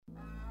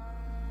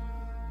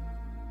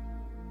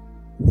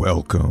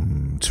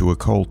Welcome to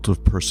Occult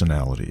of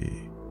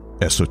Personality,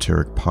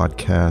 esoteric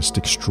podcast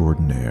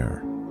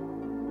extraordinaire.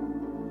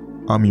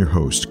 I'm your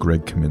host,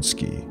 Greg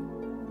Kaminsky,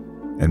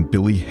 and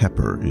Billy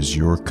Hepper is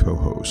your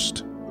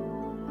co-host.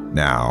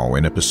 Now,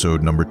 in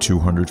episode number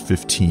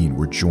 215,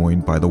 we're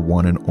joined by the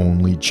one and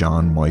only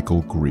John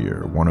Michael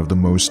Greer, one of the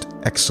most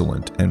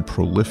excellent and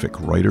prolific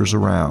writers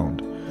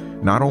around,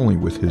 not only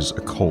with his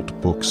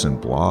occult books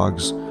and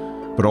blogs,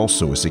 but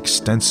also his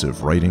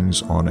extensive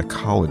writings on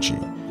ecology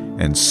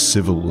and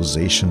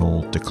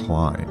civilizational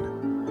decline.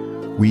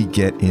 We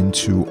get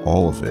into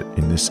all of it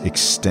in this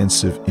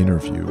extensive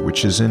interview,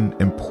 which is an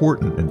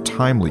important and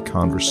timely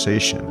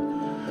conversation,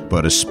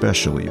 but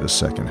especially the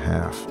second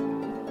half.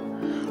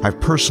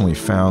 I've personally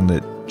found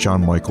that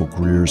John Michael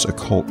Greer's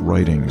occult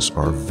writings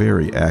are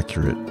very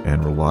accurate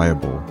and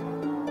reliable,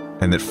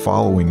 and that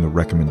following the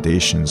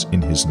recommendations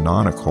in his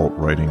non-occult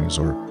writings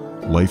are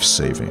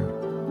life-saving.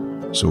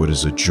 So it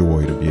is a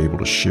joy to be able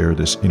to share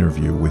this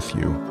interview with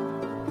you.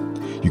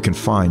 You can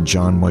find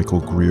John Michael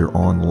Greer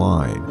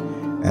online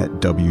at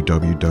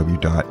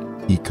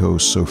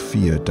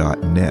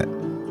www.ecosophia.net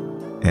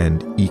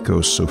and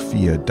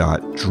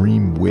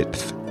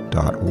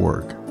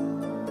ecosophia.dreamwidth.org.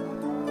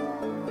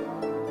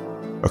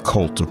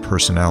 Occult of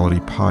Personality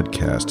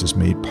podcast is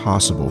made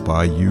possible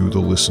by you, the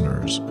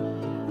listeners,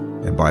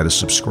 and by the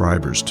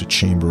subscribers to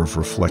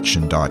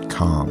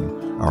chamberofreflection.com,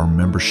 our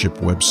membership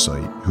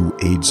website, who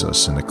aids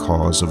us in the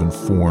cause of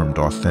informed,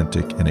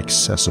 authentic, and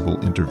accessible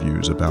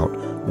interviews about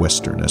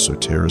Western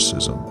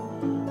esotericism.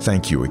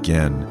 Thank you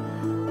again.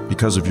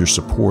 Because of your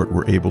support,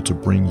 we're able to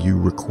bring you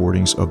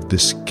recordings of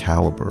this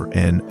caliber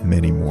and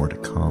many more to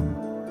come.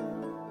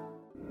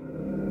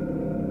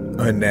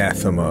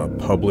 Anathema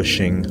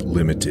Publishing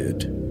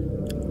Limited.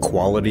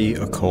 Quality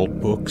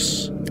occult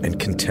books and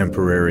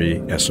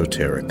contemporary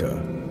esoterica.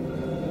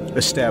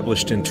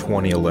 Established in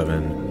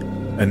 2011,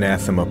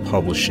 Anathema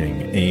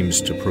Publishing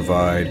aims to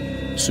provide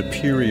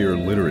superior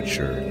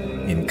literature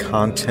in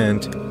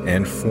content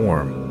and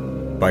form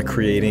by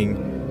creating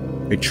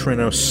a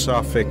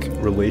trinosophic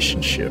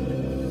relationship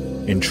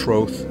in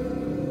troth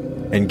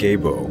and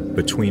gabo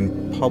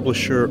between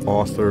publisher,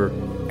 author,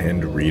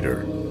 and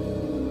reader.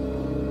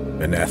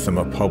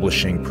 Anathema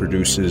Publishing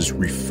produces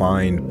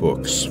refined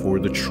books for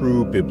the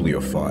true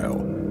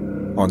bibliophile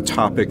on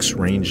topics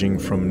ranging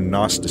from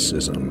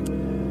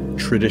Gnosticism,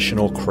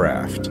 traditional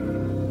craft,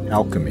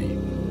 alchemy,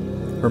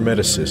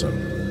 hermeticism,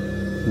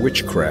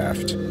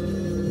 witchcraft,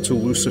 to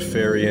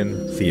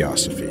Luciferian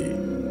theosophy.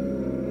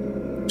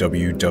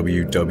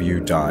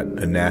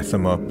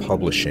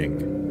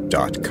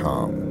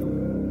 www.anathemapublishing.com.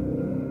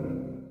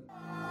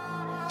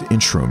 The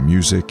intro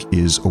music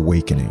is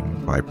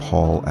Awakening by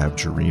Paul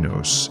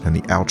Abgerinos, and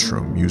the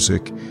outro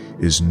music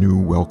is New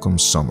Welcome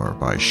Summer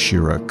by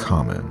Shira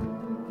Kamen.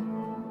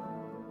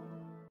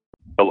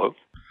 Hello.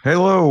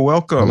 Hello,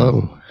 welcome.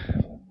 Hello.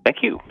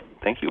 Thank you.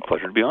 Thank you.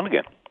 Pleasure to be on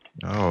again.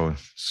 Oh,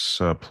 it's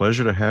a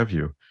pleasure to have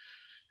you.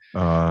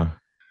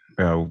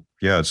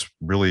 It's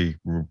really,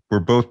 we're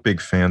both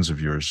big fans of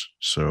yours.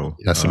 So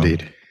yes,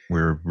 indeed.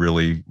 We're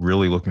really,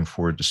 really looking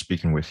forward to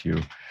speaking with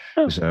you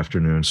this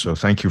afternoon. So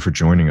thank you for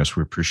joining us.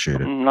 We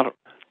appreciate it. Not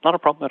a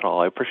problem at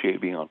all. I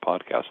appreciate being on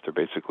podcasts. They're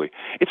basically,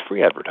 it's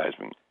free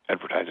advertising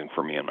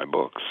for me and my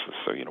books.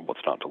 So,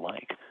 what's not to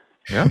like?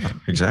 Yeah,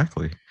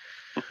 exactly.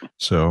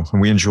 So,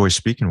 and we enjoy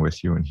speaking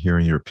with you and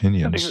hearing your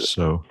opinions.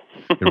 So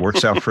it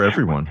works out for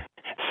everyone.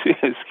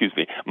 Excuse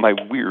me, my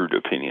weird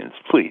opinions.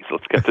 Please,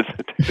 let's get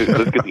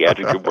the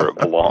adjective where it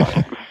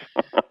belongs.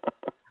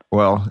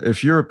 Well,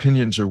 if your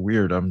opinions are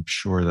weird, I'm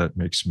sure that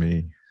makes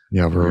me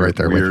we're right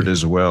there weird with you.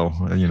 as well.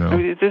 I mean,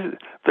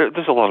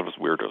 there's a lot of us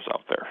weirdos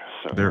out there.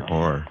 So. There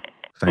are,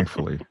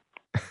 thankfully.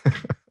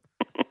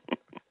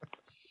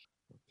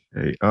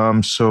 Okay,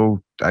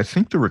 so I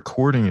think the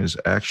recording is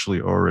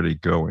actually already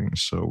going.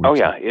 So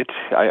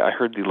I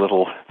heard the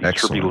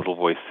chirpy little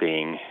voice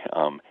saying,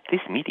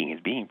 "This meeting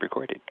is being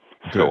recorded."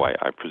 Good. So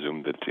I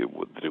presume that it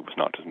was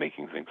not just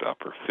making things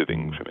up or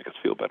fibbing to make us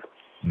feel better.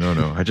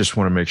 No. I just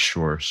want to make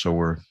sure. So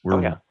we're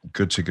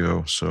good to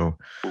go. So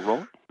we're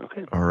rolling.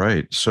 Okay. All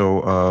right.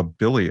 So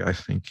Billy, I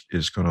think,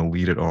 is going to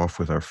lead it off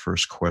with our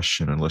first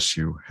question, unless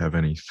you have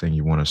anything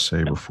you want to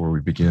say before we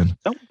begin.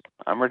 No,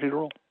 I'm ready to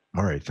roll.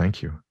 All right.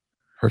 Thank you.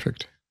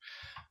 Perfect.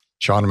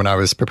 John, when I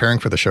was preparing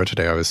for the show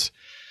today, I was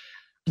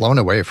blown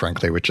away,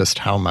 frankly, with just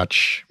how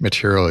much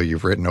material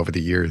you've written over the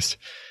years.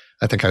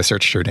 I think I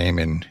searched your name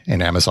in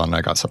Amazon and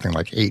I got something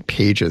like 8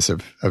 pages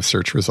of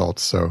search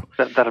results. So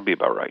that'll be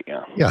about right.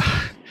 Yeah. Yeah.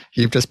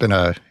 You've just been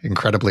an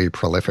incredibly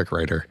prolific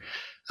writer,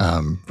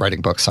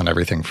 writing books on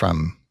everything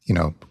from,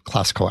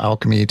 classical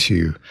alchemy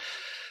to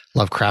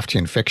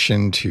Lovecraftian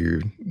fiction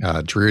to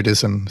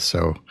Druidism.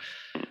 So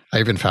I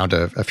even found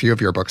a few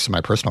of your books in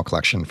my personal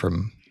collection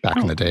from back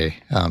in the day.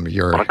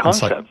 What a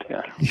concept,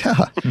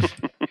 Yeah.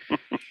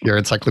 Your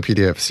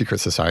Encyclopedia of Secret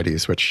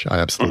Societies, which I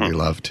absolutely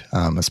loved,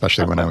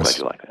 especially when I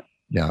was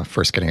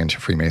first getting into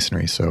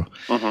Freemasonry. So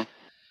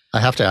I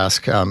have to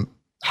ask,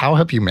 how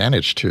have you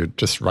managed to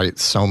just write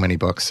so many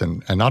books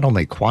and not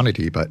only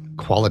quantity, but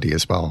quality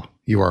as well?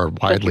 You are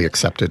widely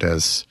accepted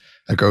as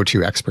a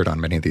go-to expert on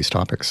many of these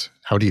topics.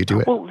 How do you do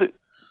it? Well,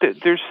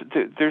 there's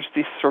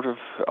this sort of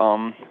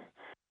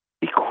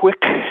the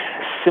quick,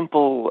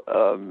 simple,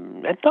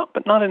 and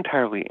not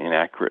entirely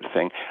inaccurate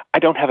thing. I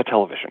don't have a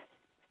television.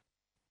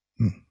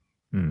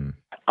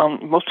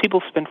 Most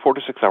people spend 4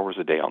 to 6 hours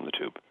a day on the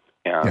tube,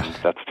 and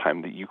that's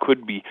time that you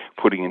could be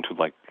putting into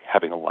like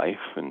having a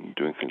life and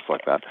doing things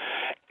like that.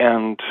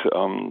 And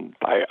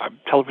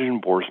television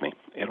bores me;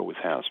 it always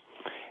has.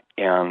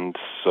 And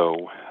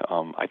so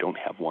I don't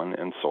have one,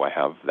 and so I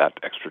have that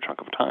extra chunk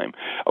of time.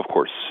 Of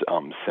course,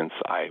 since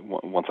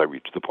once I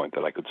reached the point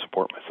that I could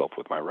support myself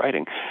with my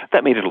writing,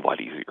 that made it a lot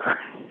easier.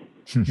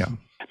 Yeah.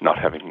 Not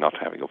having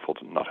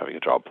a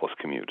job plus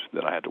commute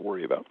that I had to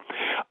worry about.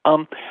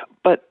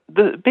 But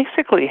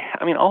basically,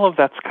 I mean, all of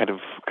that's kind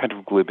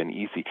of glib and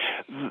easy.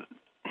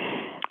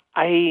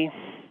 I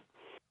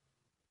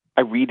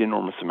read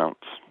enormous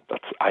amounts.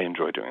 I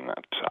enjoy doing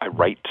that. I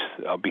write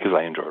because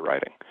I enjoy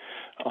writing.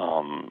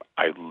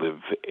 I live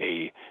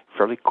a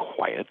fairly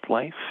quiet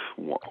life,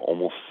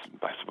 almost,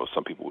 I suppose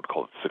some people would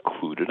call it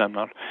secluded. I'm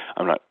not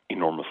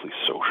enormously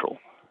social.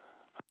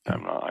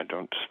 I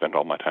don't spend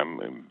all my time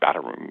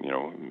batting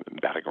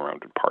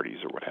around at parties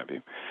or what have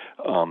you.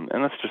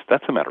 And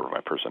that's a matter of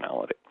my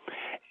personality.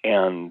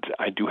 And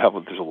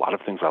there's a lot of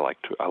things I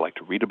like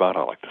to read about,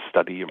 I like to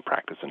study and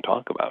practice and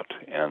talk about,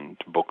 and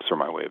books are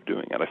my way of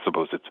doing it. I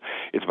suppose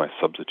it's my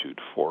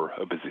substitute for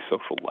a busy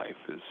social life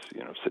is,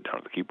 sit down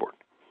at the keyboard.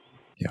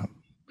 Yeah.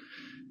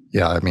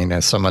 Yeah, I mean,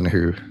 as someone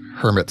who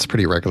hermits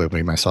pretty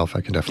regularly myself,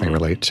 I can definitely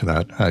relate to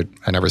that.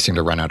 I never seem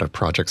to run out of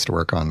projects to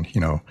work on,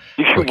 Well,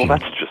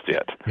 that's just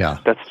it. Yeah.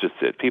 That's just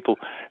it. People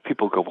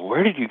go, well,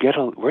 where do you get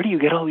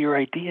all your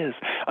ideas?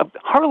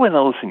 Harlan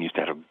Ellison used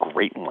to have a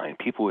great line.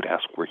 People would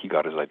ask where he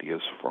got his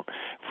ideas for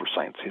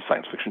his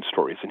science fiction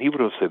stories, and he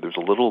would always say there's a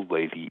little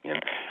lady in,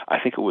 I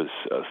think it was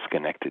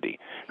Schenectady,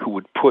 who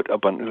would put a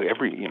bunch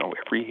every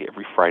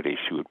Friday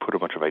she would put a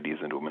bunch of ideas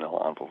into a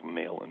manila envelope and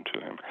mail them to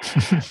him.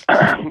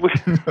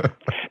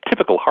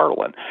 Typical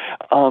Harlan.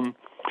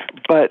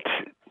 But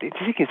the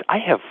thing is, I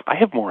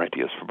have more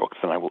ideas for books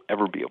than I will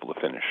ever be able to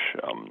finish.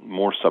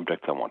 More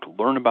subjects I want to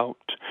learn about,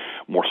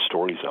 more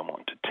stories I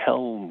want to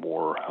tell,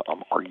 more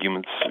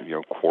arguments,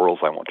 quarrels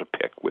I want to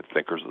pick with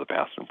thinkers of the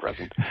past and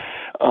present.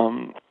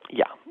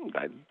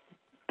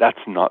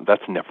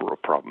 That's never a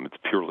problem. It's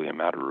purely a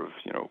matter of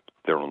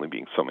there only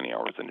being so many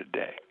hours in a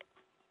day.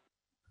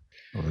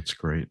 Oh, that's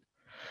great.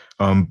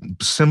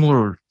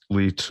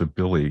 Similarly to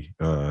Billy,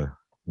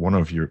 one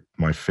of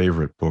my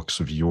favorite books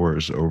of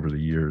yours over the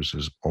years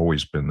has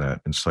always been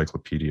that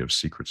Encyclopedia of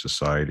Secret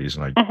Societies,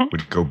 and I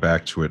would go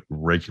back to it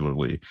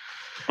regularly.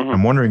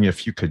 I'm wondering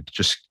if you could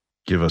just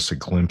give us a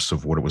glimpse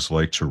of what it was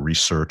like to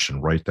research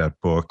and write that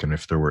book, and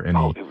if there were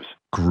any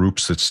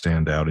groups that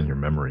stand out in your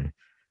memory.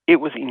 It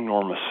was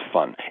enormous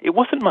fun. It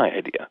wasn't my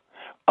idea.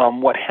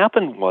 What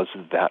happened was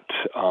that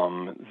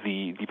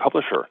the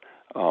publisher,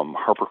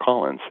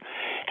 HarperCollins,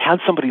 had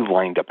somebody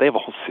lined up. They had a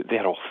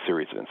whole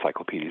series of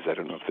encyclopedias. I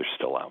don't know if they're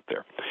still out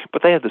there,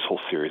 but they had this whole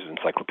series of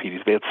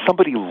encyclopedias. They had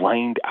somebody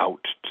lined up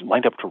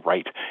to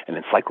write an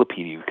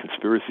encyclopedia of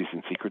conspiracies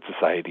and secret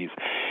societies,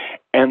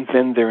 and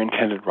then their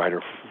intended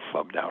writer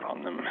flubbed out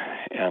on them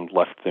and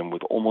left them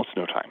with almost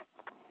no time.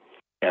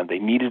 And they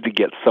needed to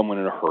get someone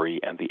in a hurry,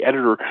 and the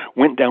editor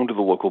went down to the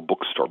local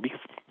bookstore,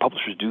 because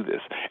publishers do this,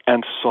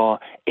 and saw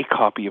a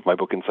copy of my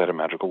book Inside a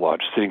Magical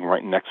Lodge sitting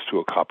right next to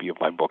a copy of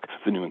my book,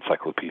 The New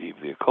Encyclopedia of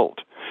the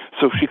Occult.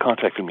 So she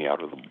contacted me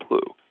out of the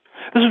blue.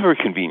 This is very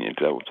convenient.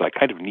 I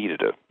kind of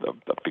needed a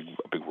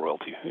big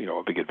royalty,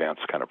 a big advance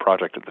kind of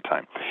project at the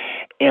time.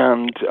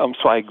 And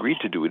so I agreed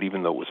to do it,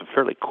 even though it was a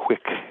fairly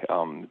quick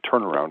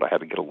turnaround. I had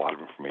to get a lot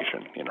of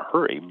information in a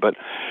hurry. But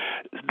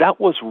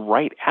that was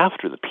right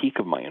after the peak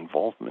of my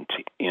involvement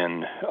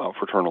in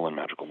fraternal and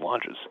magical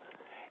lodges.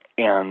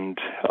 And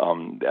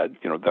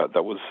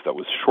that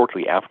was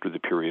shortly after the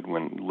period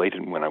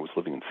when I was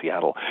living in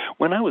Seattle,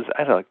 when I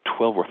had like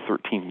 12 or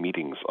 13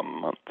 meetings a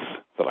month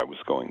that I was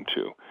going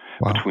to.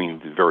 Wow. Between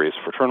the various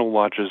fraternal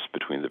lodges,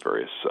 between the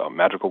various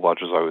magical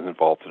lodges I was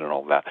involved in, and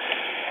all that.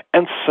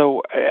 And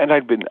so, and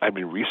I'd been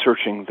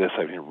researching this,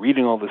 I'd been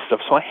reading all this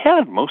stuff, so I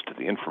had most of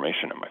the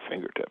information at my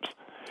fingertips,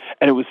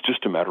 and it was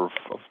just a matter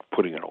of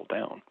putting it all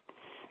down.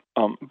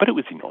 But it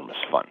was enormous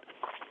fun.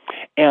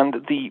 And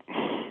there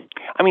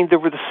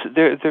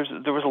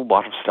was a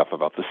lot of stuff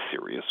about the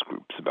serious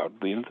groups, about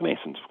the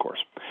Masons, of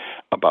course,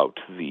 about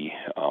the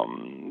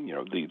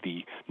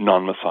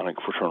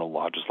non-Masonic fraternal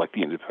lodges like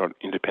the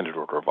Independent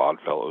Order of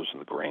Oddfellows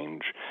and the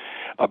Grange,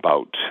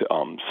 about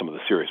some of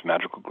the serious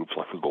magical groups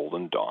like the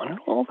Golden Dawn, and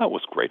all that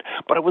was great.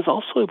 But I was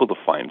also able to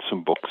find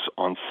some books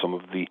on some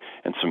of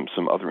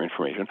some other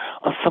information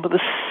on some of the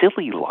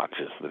silly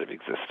lodges that have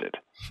existed.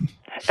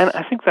 And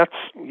I think that's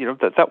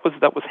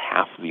that was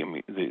half the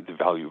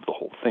value of the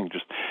whole thing.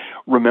 Just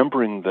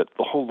remembering that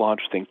the whole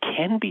lodge thing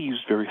can be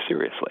used very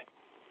seriously,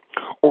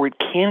 or it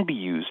can be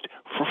used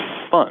for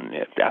fun.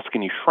 Ask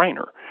any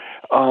Shriner.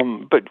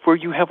 But where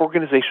you have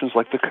organizations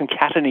like the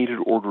Concatenated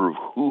Order of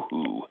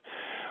Hoo-Hoo,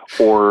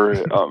 or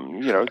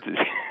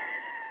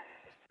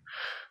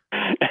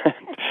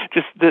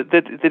Just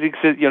that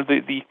exists. You know,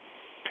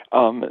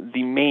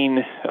 the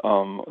main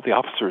the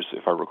officers,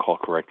 if I recall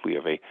correctly,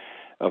 of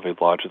a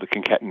lodge of the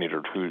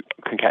concatenator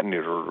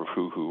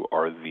who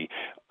are the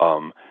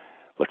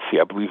let's see,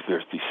 I believe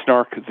there's the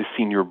Snark, the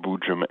Senior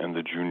Boojum, and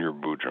the Junior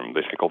Boojum.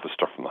 They take all this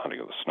stuff from the Hunting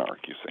of the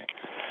Snark, you see.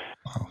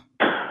 Wow.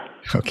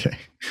 Okay.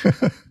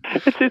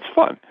 It's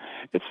fun.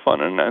 It's fun,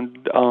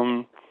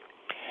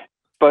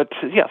 but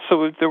yeah.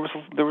 So there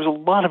was a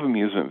lot of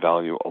amusement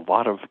value, a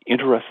lot of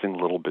interesting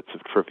little bits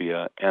of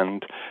trivia,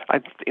 and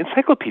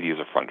encyclopedias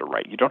are fun to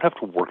write. You don't have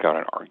to work out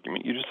an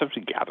argument. You just have to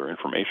gather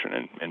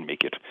information and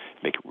make it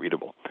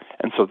readable.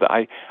 And so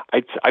I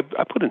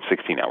put in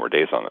 16-hour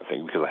days on that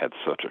thing because I had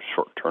such a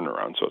short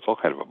turnaround. So it's all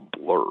kind of a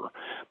blur,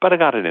 but I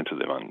got it into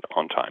them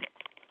on time.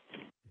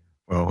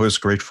 Well, it was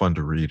great fun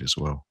to read as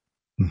well.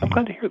 I'm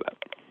glad to hear that.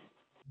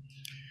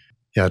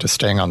 Yeah, just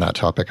staying on that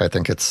topic, I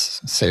think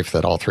it's safe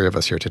that all three of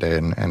us here today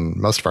and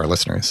most of our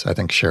listeners, I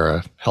think, share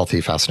a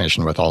healthy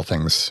fascination with all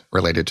things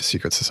related to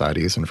secret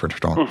societies and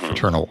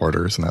fraternal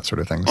orders and that sort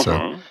of thing.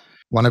 So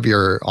one of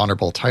your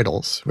honorable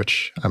titles,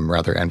 which I'm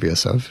rather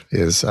envious of,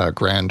 is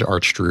Grand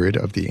Archdruid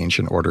of the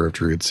Ancient Order of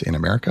Druids in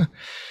America.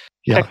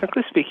 Yeah.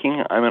 Technically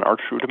speaking, I'm an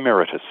Archdruid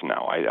emeritus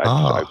now.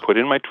 I put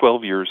in my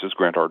 12 years as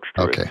Grand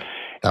Archdruid. Okay,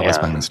 that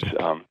was my mistake.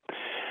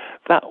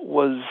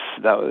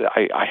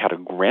 I had a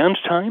grand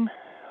time.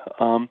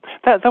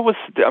 That was,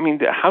 I mean,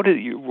 how did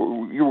you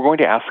were going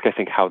to ask, I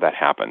think, how that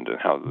happened and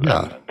how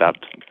that.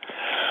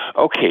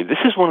 Okay, this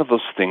is one of those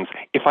things.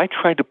 If I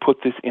tried to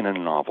put this in a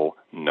novel,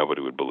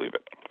 nobody would believe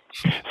it.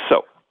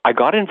 So I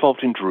got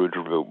involved in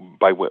Druidry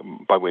by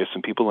way of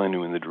some people I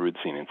knew in the Druid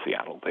scene in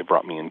Seattle. They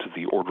brought me into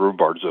the Order of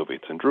Bards,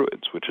 Ovates, and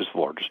Druids, which is the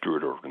largest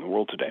Druid order in the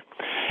world today.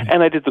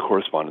 And I did the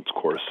correspondence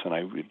course, and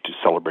I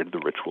celebrated the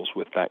rituals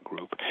with that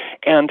group.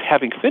 And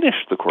having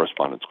finished the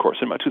correspondence course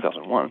in about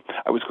 2001,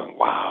 I was going,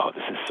 wow,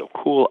 this is so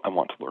cool. I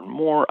want to learn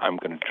more. I'm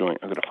going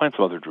to find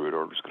some other Druid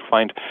orders. I'm going to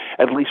find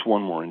at least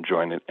one more and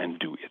join it and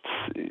do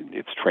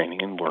its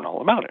training and learn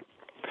all about it.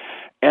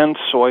 And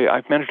so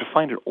I've managed to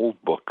find an old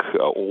book,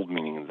 old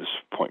meaning at this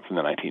point from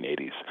the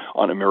 1980s,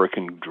 on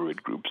American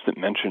Druid groups that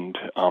mentioned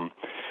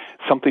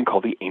something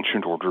called the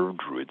Ancient Order of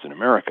Druids in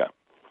America.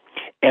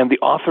 And the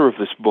author of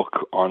this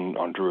book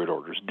on Druid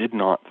orders did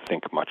not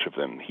think much of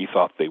them. He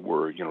thought they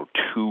were,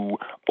 too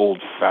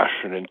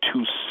old-fashioned and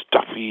too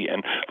stuffy,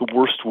 and the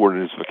worst word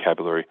in his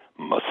vocabulary,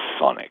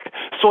 Masonic.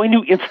 So I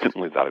knew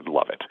instantly that I'd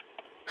love it.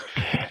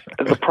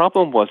 The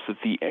problem was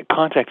that the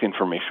contact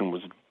information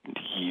was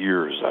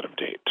years out of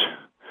date.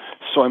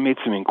 So I made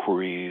some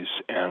inquiries,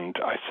 and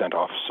I sent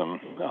off some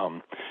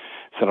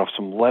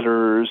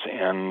letters,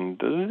 and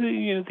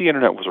the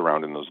internet was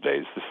around in those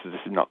days. This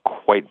is not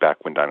quite back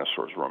when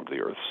dinosaurs roamed the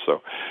earth.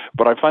 So,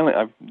 but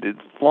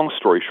long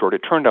story short,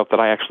 it turned out that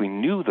I actually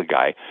knew the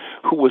guy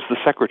who was the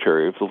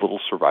secretary of the little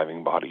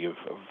surviving body of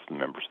the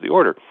members of the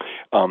order.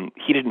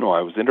 He didn't know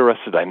I was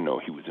interested. I didn't know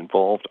he was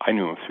involved. I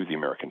knew him through the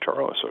American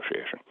Tarot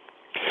Association.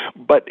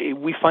 But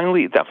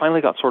that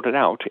finally got sorted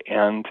out,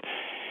 and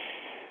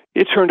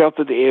it turned out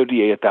that the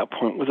AODA at that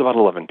point was about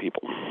 11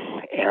 people.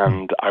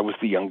 And I was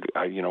the young,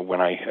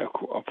 when I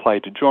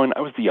applied to join,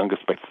 I was the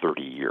youngest by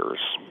 30 years.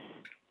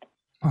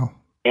 Oh.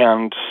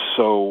 And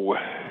so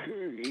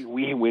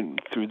we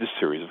went through this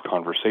series of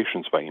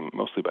conversations,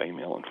 mostly by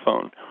email and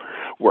phone,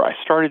 where I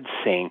started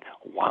saying,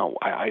 wow,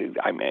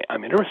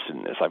 I'm interested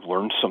in this. I've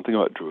learned something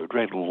about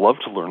Druidry. I'd love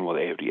to learn what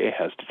AODA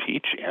has to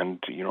teach,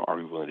 and, are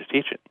we willing to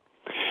teach it?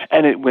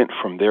 And it went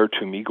from there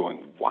to me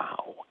going,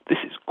 wow, this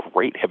is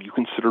great. Have you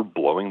considered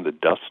blowing the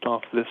dust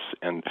off this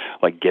and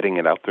getting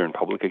it out there in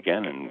public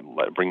again and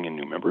bringing in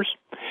new members?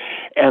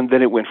 And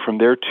then it went from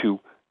there to,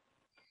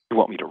 you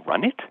want me to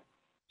run it?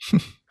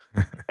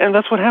 And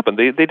that's what happened.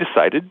 They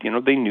decided,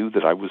 they knew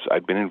that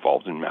I'd been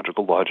involved in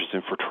magical lodges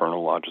and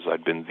fraternal lodges.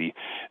 I'd been the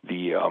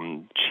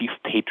chief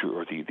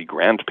patriarch, or the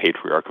grand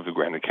patriarch of the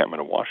Grand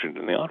Encampment of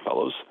Washington, the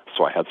Oddfellows.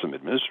 So I had some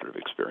administrative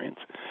experience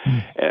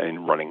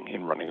in running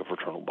a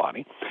fraternal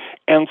body.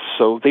 And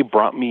so they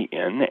brought me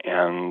in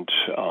and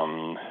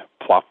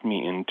plopped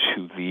me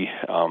into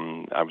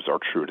I was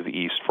Archdruid of the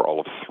East for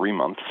all of 3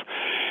 months.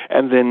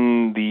 And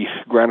then the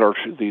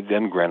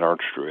then Grand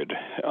Archdruid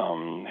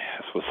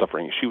was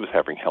suffering. She was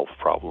having health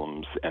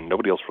problems, and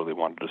nobody else really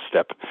wanted to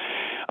step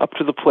up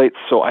to the plate.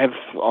 So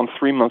on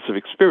 3 months of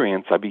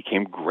experience, I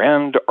became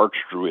Grand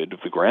Archdruid of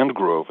the Grand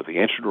Grove of the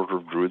Ancient Order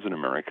of Druids in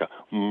America.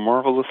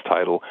 Marvelous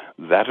title.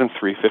 That and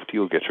 $3.50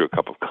 will get you a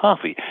cup of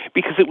coffee,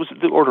 because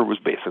the order was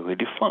basically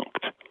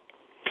defunct.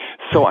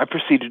 So I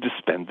proceeded to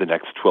spend the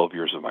next 12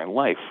 years of my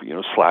life,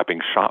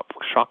 slapping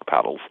shock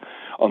paddles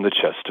on the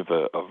chest of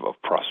a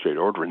prostrate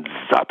order and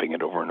zapping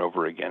it over and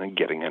over again and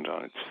getting it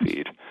on its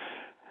feet.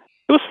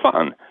 It was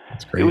fun.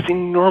 It was an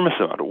enormous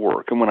amount of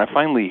work. And when I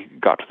finally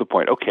got to the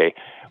point, okay,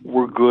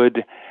 we're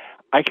good,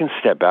 I can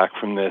step back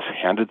from this,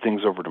 handed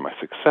things over to my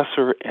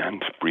successor,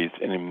 and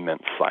breathed an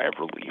immense sigh of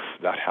relief.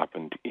 That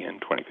happened in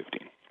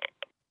 2015.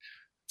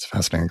 It's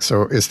fascinating.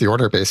 So is the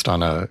order based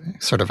on a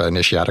sort of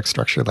initiatic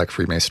structure like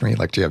Freemasonry?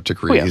 Do you have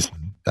degrees,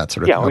 that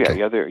sort of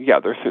thing? Okay.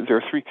 There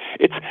are three.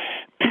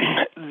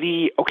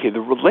 The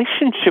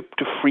relationship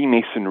to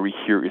Freemasonry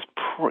here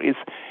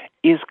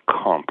is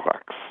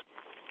complex.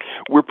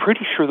 We're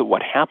pretty sure that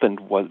what happened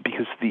was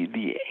because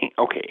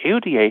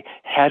AODA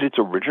had its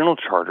original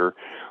charter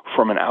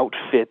from an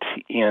outfit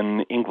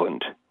in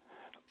England,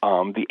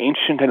 the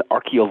Ancient and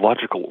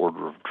Archaeological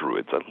Order of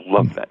Druids. I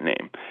love that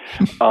name.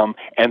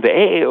 And the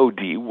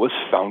AAOD was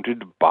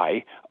founded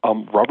by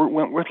Robert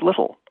Wentworth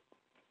Little,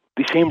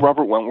 the same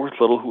Robert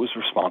Wentworth Little who was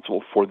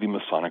responsible for the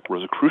Masonic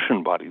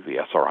Rosicrucian body, the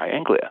SRI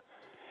Anglia.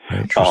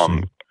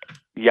 Interesting.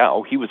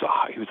 He was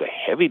a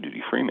heavy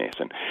duty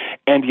Freemason,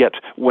 and yet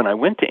when I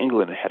went to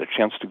England and had a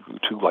chance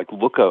to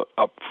look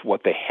up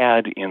what they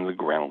had in the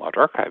Grand Lodge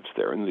archives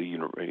there in the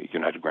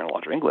United Grand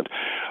Lodge of England,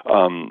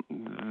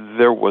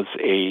 there was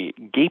a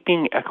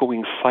gaping,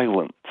 echoing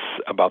silence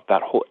about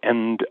that whole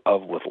end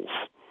of Little's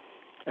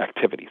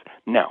activities.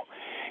 Now,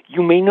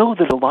 you may know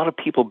that a lot of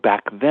people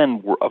back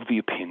then were of the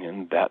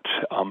opinion that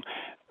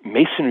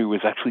Masonry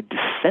was actually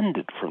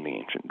descended from the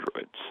ancient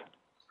Druids.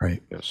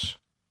 Right. Yes.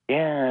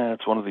 Yeah,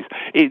 it's one of these.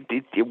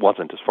 It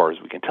wasn't, as far as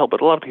we can tell,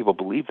 but a lot of people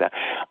believe that.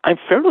 I'm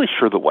fairly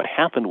sure that what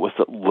happened was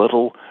that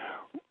Little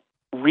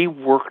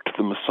reworked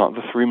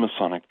the three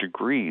Masonic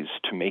degrees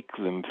to make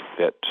them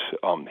fit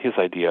his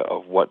idea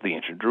of what the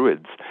ancient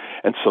Druids.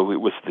 And so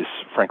it was this,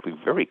 frankly,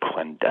 very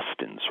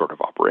clandestine sort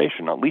of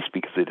operation, at least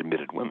because it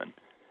admitted women.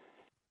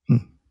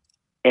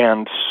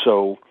 And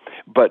so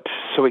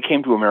it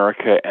came to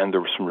America, and there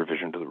was some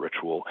revision to the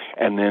ritual.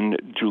 And then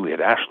Juliet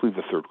Ashley,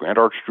 the third Grand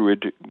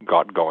Archdruid,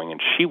 got going,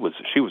 and she was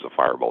a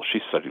fireball. She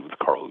studied with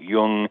Carl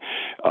Jung.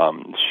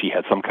 She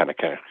had some kind of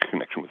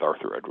connection with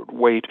Arthur Edward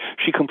Waite.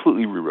 She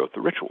completely rewrote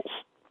the rituals.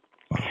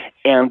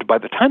 And by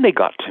the time they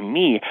got to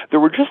me, there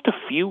were just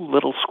a few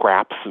little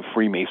scraps of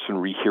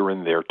Freemasonry here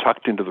and there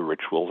tucked into the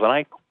rituals, and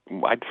I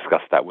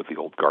discussed that with the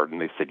old guard,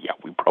 and they said, yeah,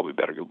 we probably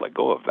better let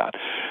go of that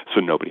so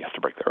nobody has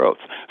to break their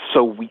oaths.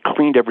 So we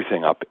cleaned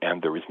everything up,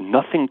 and there is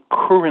nothing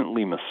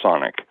currently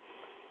Masonic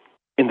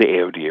in the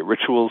AODA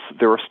rituals.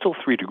 There are still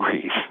 3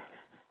 degrees,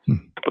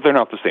 but they're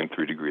not the same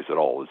 3 degrees at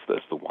all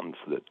as the ones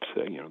that,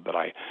 that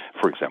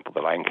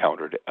I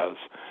encountered as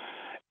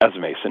a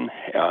Mason,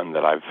 and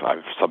that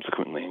I've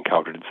subsequently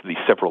encountered in the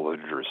several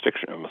other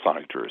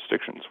Masonic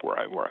jurisdictions where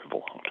I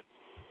belonged.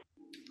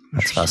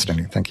 That's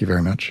fascinating. Thank you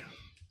very much.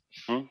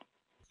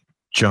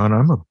 John,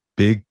 I'm a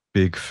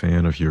big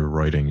fan of your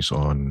writings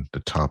on the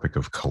topic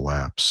of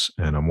collapse,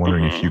 and I'm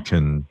wondering if you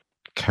can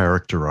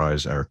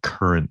characterize our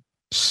current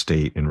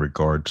state in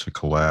regard to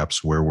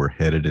collapse, where we're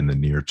headed in the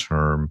near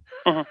term,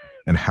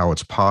 and how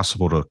it's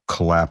possible to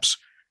collapse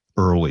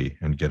early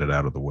and get it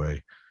out of the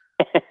way.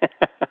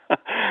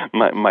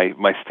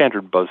 My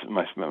standard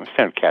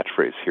standard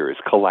catchphrase here is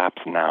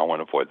collapse now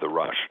and avoid the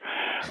rush.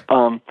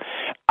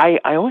 I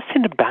always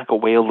tend to back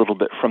away a little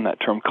bit from that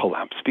term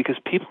collapse because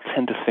people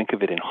tend to think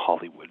of it in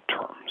Hollywood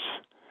terms.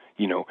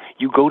 You know,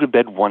 you go to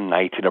bed one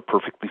night in a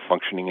perfectly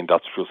functioning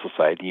industrial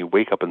society, and you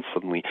wake up and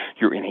suddenly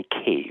you're in a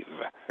cave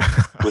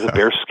with a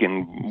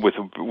bearskin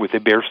with a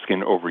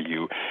bearskin over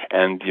you,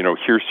 and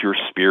here's your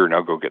spear.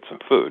 Now go get some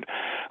food.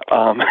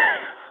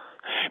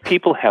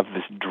 People have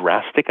this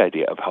drastic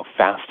idea of how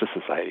fast a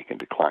society can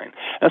decline.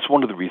 That's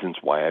one of the reasons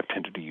why I've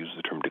tended to use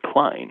the term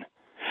decline,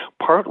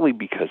 partly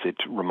because it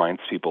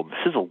reminds people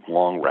this is a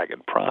long,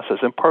 ragged process,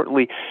 and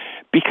partly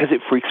because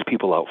it freaks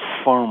people out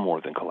far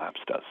more than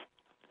collapse does.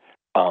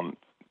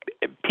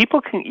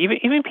 People can,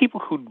 even people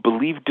who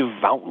believe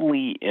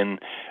devoutly in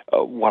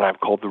what I've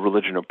called the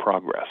religion of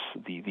progress,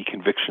 the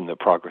conviction that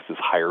progress is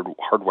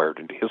hardwired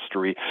into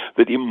history,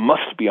 that it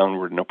must be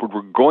onward and upward,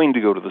 we're going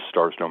to go to the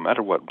stars no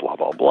matter what, blah,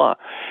 blah, blah.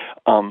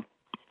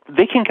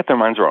 They can get their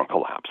minds around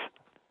collapse,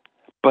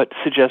 but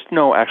suggest,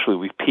 no, actually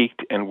we've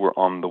peaked and we're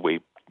on the way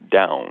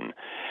down.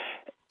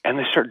 And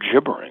they start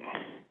gibbering.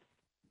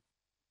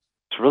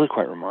 It's really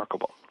quite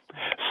remarkable.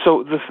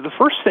 So the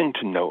first thing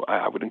to note,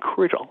 I would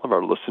encourage all of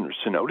our listeners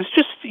to note, is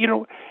just,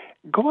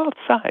 go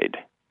outside.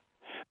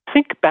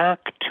 Think back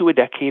to a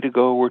decade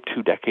ago or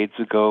 2 decades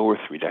ago or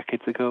 3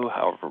 decades ago,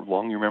 however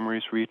long your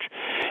memories reach,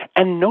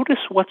 and notice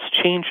what's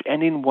changed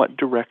and in what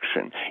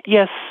direction.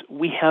 Yes,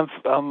 we have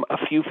a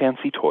few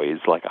fancy toys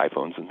like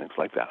iPhones and things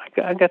like that.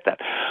 I get that.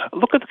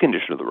 Look at the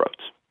condition of the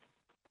roads.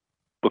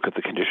 Look at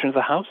the condition of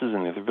the houses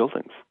and the other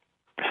buildings.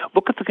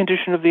 Look at the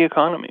condition of the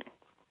economy.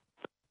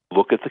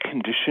 Look at the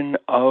condition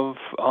of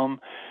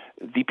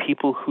the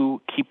people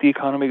who keep the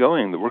economy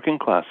going, the working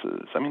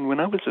classes. I mean, when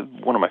I was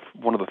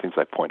one of the things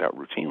I point out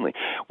routinely,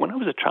 when I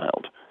was a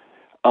child,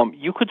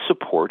 you could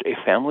support a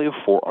family of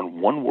 4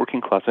 on one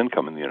working class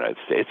income in the United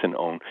States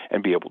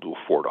and be able to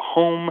afford a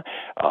home,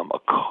 a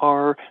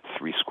car,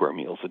 3 square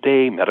meals a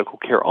day, medical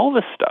care, all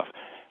this stuff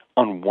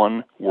on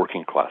one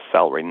working class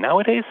salary.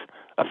 Nowadays,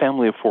 a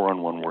family of 4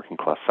 on one working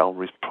class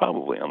salary is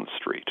probably on the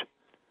street.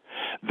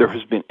 There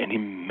has been an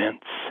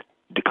immense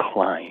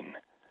decline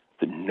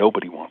that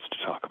nobody wants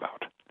to talk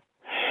about.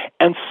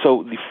 And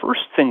so the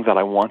first thing that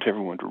I want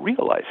everyone to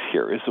realize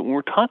here is that when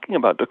we're talking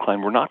about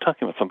decline, we're not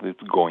talking about something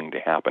that's going to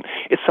happen.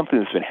 It's something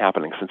that's been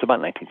happening since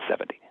about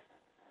 1970.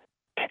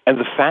 And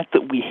the fact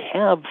that we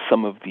have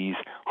some of these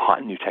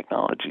hot new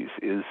technologies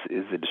is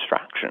a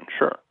distraction,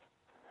 sure.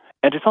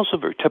 And it's also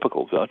very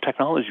typical.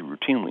 Technology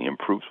routinely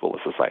improves while the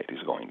society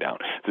is going down.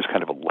 There's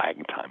kind of a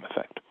lag time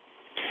effect.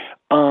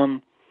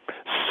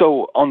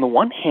 So on the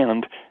one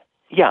hand,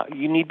 yeah,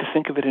 you need to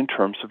think of it in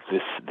terms of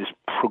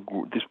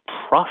this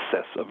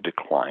process of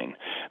decline,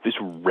 this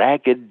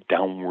ragged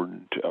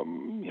downward,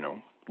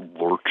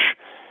 lurch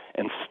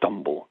and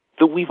stumble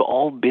that we've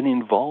all been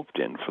involved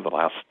in for the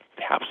last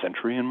half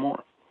century and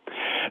more.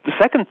 The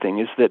second thing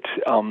is that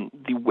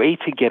the way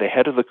to get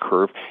ahead of the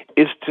curve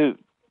is to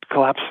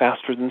collapse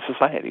faster than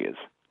society is.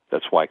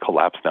 That's why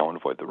collapse now and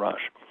avoid the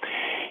rush.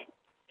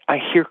 I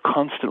hear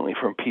constantly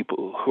from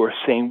people who are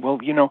saying, well,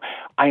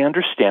 I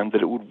understand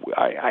that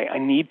I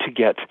need to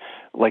get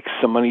like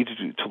some money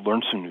to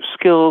learn some new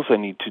skills. I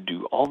need to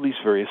do all these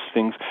various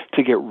things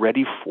to get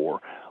ready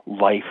for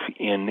life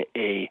in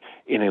a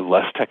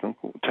less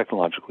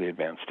technologically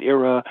advanced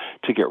era,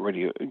 to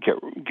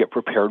get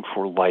prepared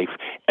for life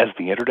as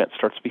the internet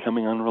starts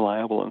becoming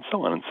unreliable, and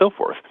so on and so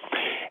forth.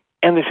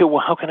 And they say,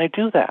 well, how can I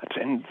do that?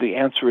 And the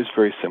answer is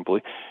very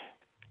simply,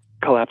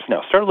 collapse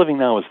now. Start living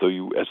now as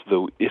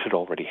though it had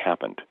already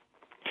happened.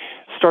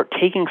 Start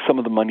taking some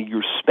of the money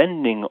you're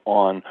spending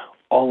on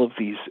all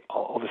this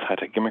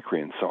high-tech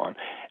gimmickry and so on,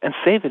 and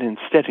save it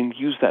instead and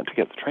use that to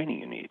get the training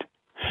you need.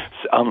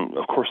 So,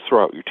 of course,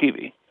 throw out your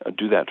TV.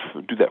 Do that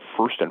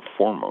first and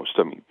foremost.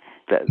 I mean,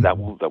 that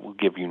will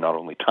give you not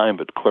only time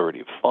but clarity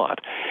of thought,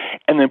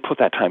 and then put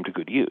that time to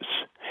good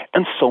use,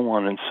 and so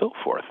on and so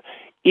forth.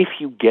 If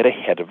you get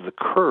ahead of the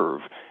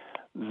curve,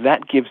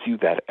 that gives you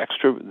the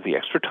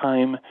extra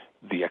time,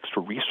 the extra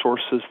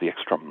resources, the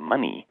extra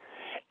money,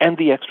 and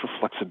the extra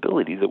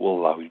flexibility that will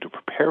allow you to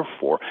prepare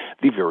for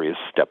the various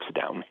steps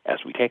down as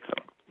we take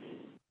them.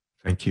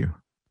 Thank you.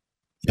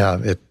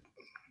 Yeah,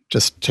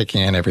 just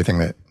taking in everything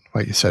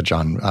what you said,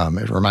 John,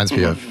 it reminds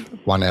me of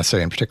one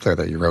essay in particular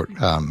that you wrote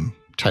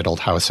titled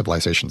How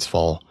Civilizations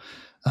Fall,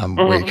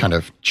 where you kind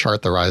of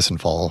chart the rise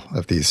and fall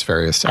of these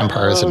various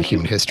empires in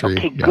human history.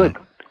 Okay, good.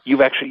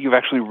 You've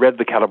actually read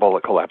the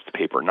Catabolic Collapse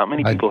paper. Not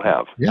many people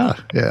have. Yeah,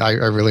 I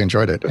really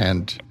enjoyed it.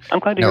 And I'm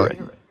glad to hear it.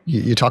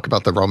 You talk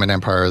about the Roman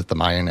empires, the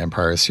Mayan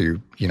empires,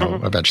 who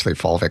eventually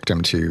fall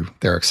victim to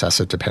their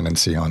excessive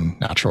dependency on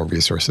natural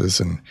resources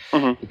and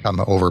become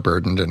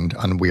overburdened and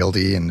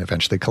unwieldy, and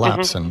eventually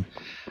collapse. And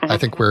I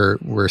think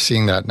we're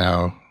seeing that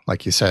now.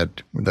 Like you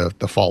said,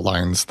 the fault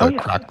lines,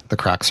 the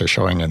cracks are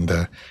showing in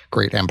the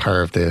great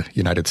empire of the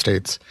United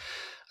States.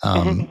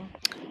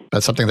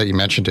 But something that you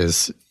mentioned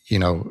is,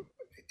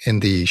 in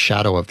the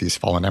shadow of these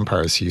fallen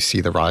empires, you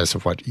see the rise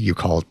of what you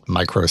call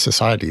micro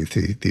societies,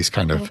 these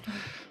kind of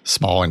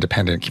small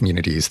independent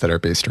communities that are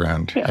based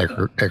around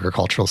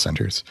agricultural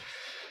centers.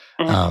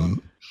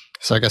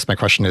 So I guess my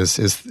question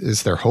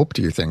is there hope,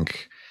 do you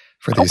think,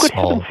 for these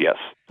small... Heavens, yes.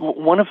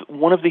 One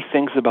of the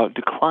things about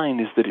decline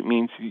is that it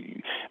means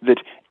that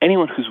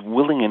anyone who's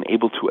willing and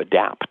able to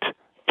adapt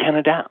can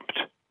adapt.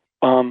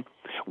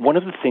 One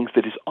of the things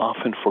that is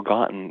often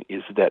forgotten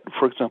is that,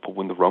 for example,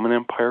 when the Roman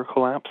Empire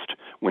collapsed,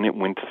 when it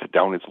went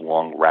down its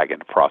long,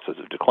 ragged process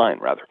of decline,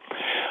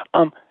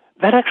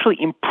 that actually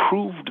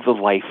improved the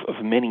life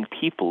of many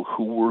people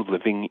who were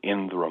living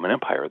in the Roman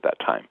Empire at that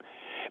time.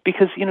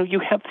 Because, you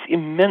have this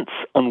immense,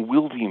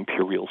 unwieldy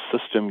imperial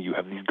system, you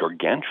have these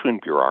gargantuan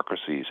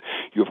bureaucracies,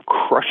 you have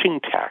crushing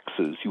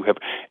taxes, you have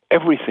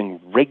everything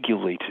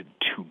regulated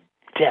to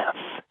death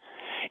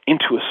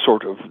into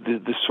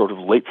this sort of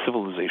late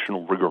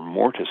civilizational rigor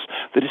mortis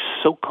that is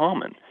so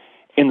common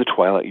in the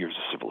twilight years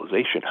of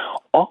civilization.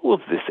 All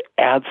of this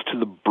adds to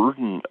the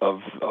burden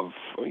of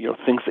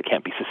things that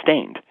can't be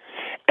sustained,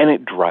 and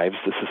it drives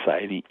the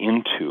society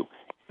into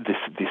this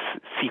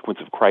sequence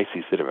of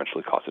crises that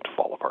eventually cause it to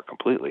fall apart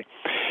completely.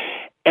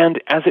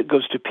 And as it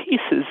goes to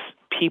pieces,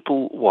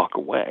 people walk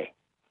away,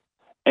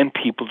 and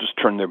people just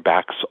turn their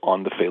backs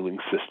on the failing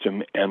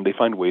system, and they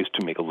find ways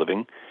to make a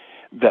living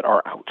that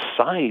are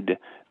outside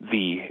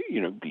the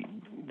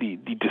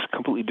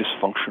completely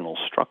dysfunctional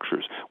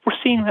structures. We're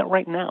seeing that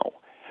right now.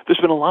 There's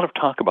been a lot of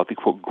talk about the,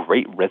 quote,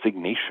 great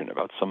resignation,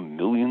 about some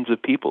millions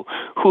of people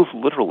who have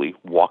literally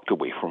walked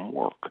away from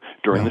work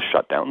during the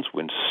shutdowns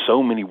when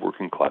so many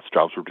working class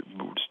jobs were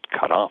just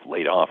cut off,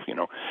 laid off,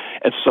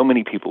 and so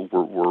many people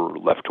were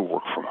left to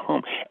work from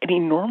home. An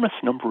enormous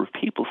number of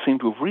people seem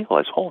to have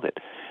realized, hold it,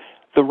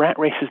 the rat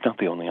race is not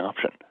the only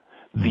option.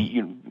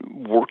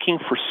 Working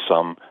for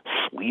some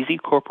sleazy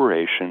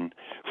corporation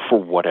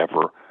for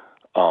whatever,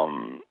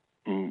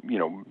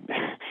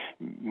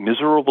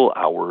 miserable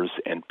hours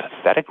and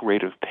pathetic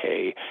rate of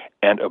pay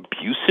and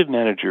abusive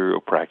managerial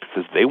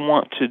practices,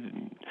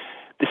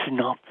 this is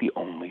not the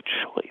only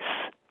choice.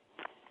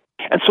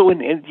 And so,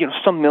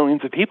 some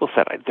millions of people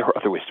said there are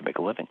other ways to make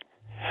a living.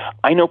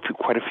 I know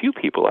quite a few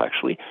people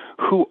actually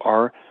who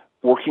are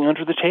working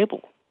under the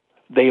table.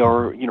 They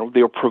are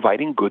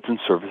providing goods and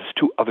services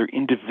to other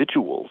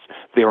individuals.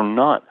 They are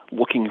not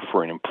looking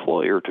for an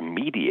employer to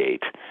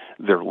mediate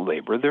their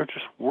labor. They're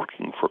just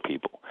working for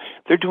people.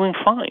 They're doing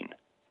fine.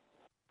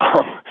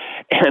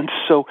 And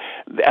so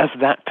as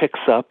that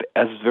picks up,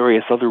 as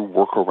various other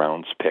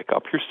workarounds pick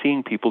up, you're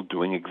seeing people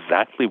doing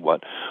exactly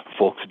what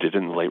folks did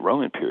in the late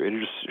Roman period,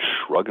 just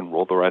shrug and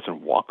roll their eyes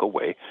and walk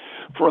away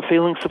from a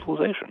failing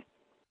civilization.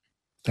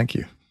 Thank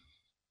you.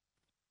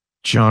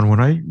 John, when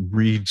I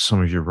read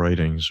some of your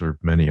writings, or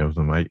many of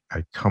them, I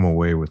come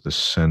away with the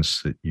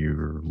sense that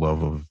your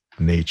love of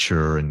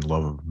nature and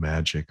love of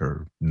magic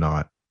are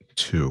not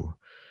two.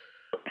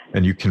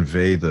 And you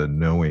convey the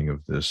knowing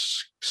of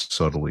this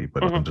subtly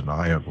but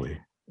undeniably.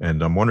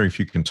 And I'm wondering if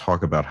you can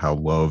talk about how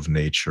love,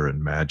 nature,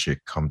 and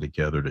magic come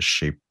together to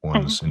shape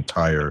one's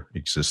entire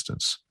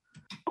existence.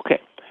 Okay.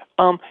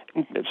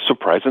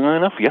 Surprisingly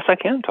enough, yes, I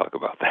can talk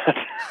about that.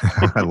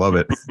 I love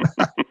it.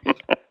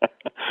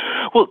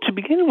 Well, to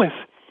begin with,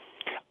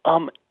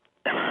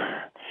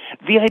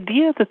 the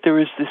idea that there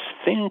is this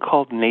thing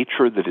called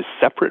nature that is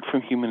separate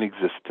from human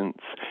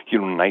existence,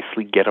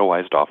 nicely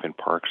ghettoized off in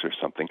parks or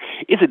something,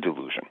 is a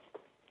delusion.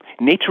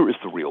 Nature is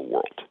the real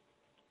world.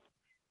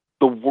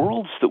 The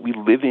worlds that we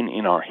live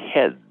in our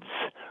heads,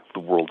 the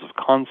worlds of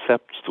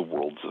concepts, the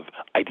worlds of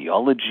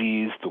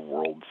ideologies, the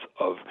worlds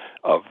of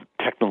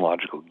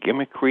technological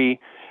gimmickry,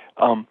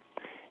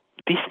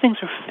 these things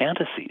are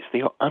fantasies.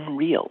 They are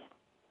unreal.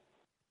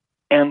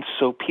 And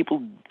so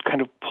people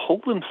kind of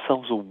pull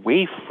themselves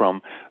away from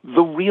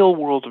the real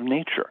world of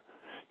nature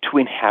to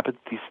inhabit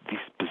these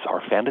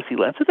bizarre fantasy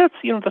lands. And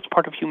that's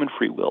part of human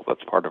free will.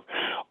 That's part of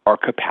our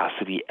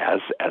capacity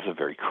as a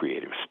very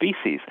creative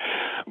species.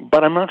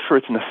 But I'm not sure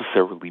it's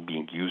necessarily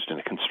being used in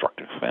a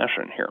constructive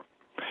fashion here.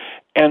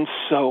 And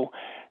so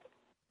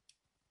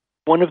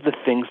one of the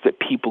things that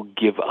people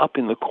give up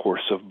in the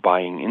course of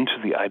buying into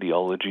the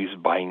ideologies,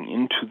 buying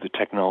into the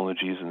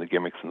technologies and the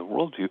gimmicks and the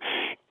worldview,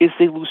 is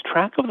they lose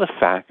track of the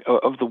fact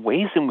of the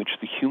ways in which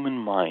the human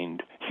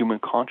mind, human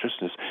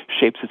consciousness,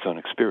 shapes its own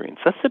experience.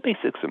 That's the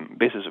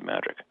basis of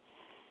magic.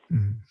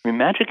 Mm-hmm. I mean,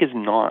 magic is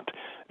not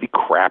the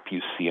crap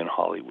you see in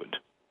Hollywood.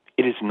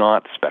 It is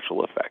not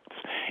special effects.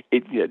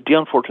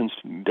 Dion Fortune's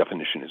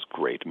definition is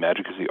great.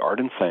 Magic is the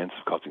art and science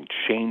of causing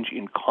change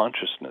in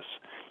consciousness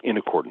in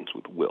accordance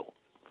with will.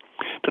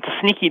 That's a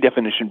sneaky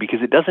definition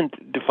because it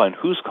doesn't define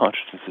whose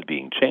consciousness is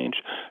being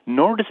changed,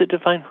 nor does it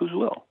define whose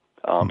will.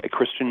 A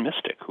Christian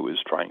mystic who is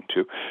trying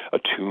to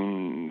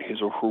attune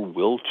his or her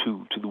will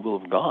to the will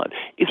of God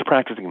is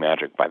practicing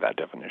magic by that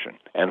definition.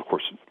 And, of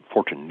course,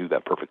 Fortune knew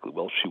that perfectly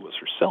well. She was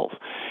herself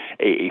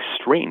a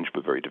strange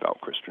but very devout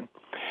Christian.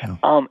 Yeah.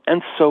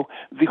 And so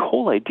the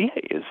whole idea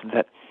is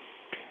that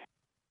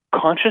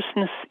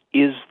consciousness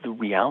is the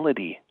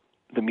reality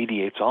that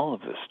mediates all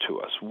of this to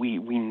us. We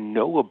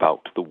know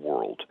about the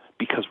world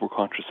because we're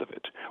conscious of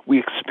it. We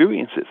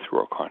experience it through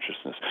our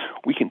consciousness.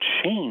 We can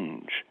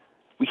change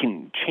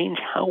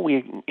how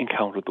we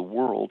encounter the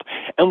world,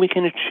 and we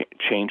can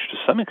change to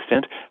some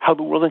extent how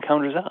the world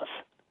encounters us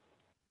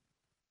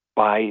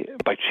by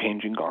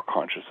changing our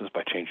consciousness,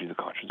 by changing the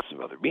consciousness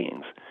of other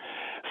beings.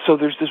 So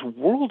there's this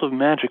world of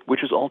magic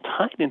which is all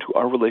tied into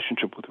our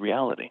relationship with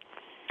reality.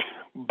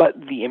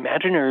 But the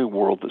imaginary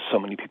world that so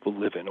many people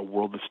live in, a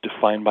world that's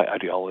defined by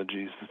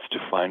ideologies, that's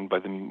defined by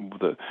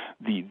the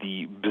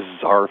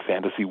bizarre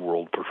fantasy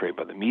world portrayed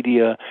by the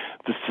media,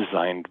 that's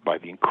designed by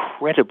the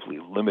incredibly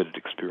limited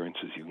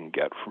experiences you can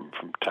get from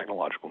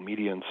technological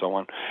media and so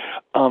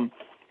on,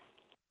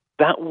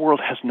 that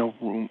world has no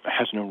room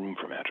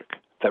for magic.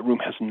 That room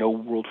has no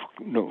world.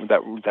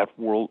 That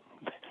world.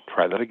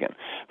 Try that again.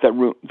 That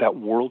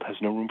world has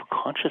no room for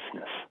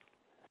consciousness.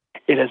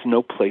 It has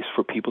no place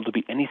for people to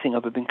be anything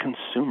other than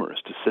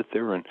consumers, to sit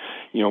there and,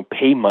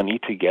 pay money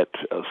to get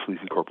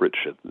sleazy corporate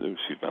shit,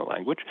 excuse my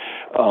language,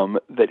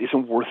 that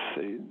isn't worth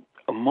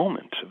a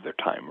moment of their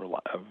time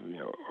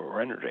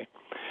or energy.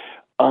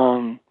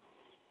 And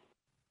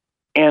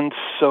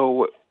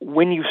so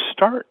when you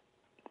start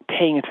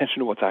paying attention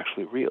to what's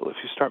actually real, if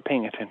you start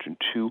paying attention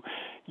to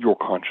your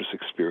conscious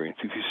experience,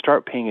 if you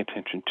start paying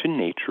attention to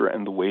nature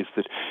and the ways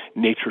that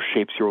nature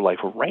shapes your life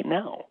right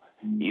now,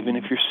 even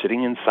if you're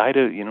sitting inside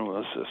a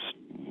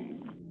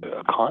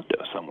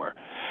condo somewhere,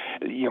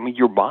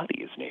 your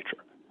body is nature.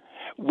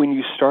 When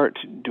you start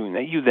doing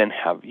that, you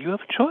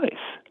have a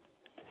choice.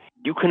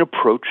 You can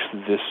approach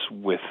this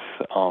with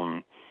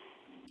kind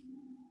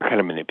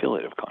of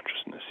manipulative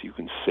consciousness. You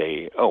can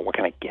say, "Oh, what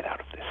can I get out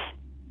of this?"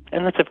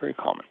 And that's very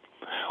common.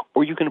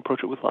 Or you can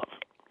approach it with love.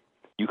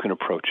 You can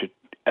approach it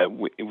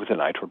with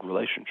an eye toward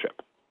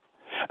relationship.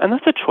 And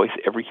that's a choice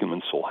every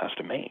human soul has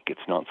to make.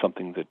 It's not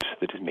something that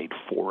is made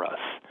for us.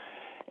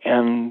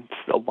 And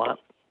a lot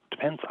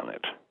depends on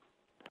it.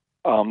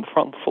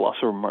 The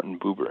philosopher Martin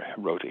Buber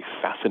wrote a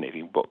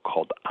fascinating book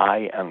called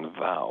I and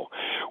Thou,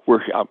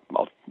 where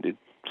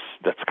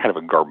that's kind of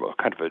an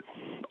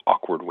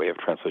awkward way of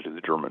translating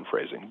the German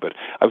phrasing, but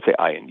I would say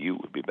I and you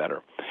would be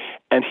better.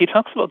 And he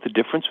talks about the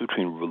difference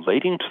between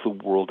relating to the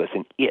world as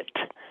an it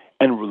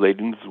and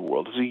relating to the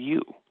world as a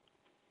you.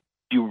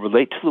 Do you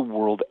relate to the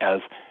world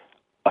as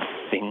a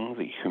thing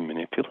that you can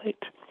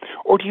manipulate?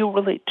 Or do you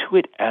relate to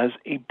it as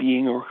a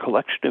being or a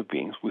collection of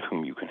beings with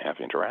whom you can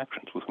have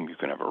interactions, with whom you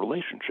can have a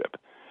relationship?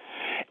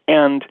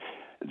 And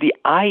The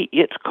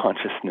I-it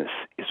consciousness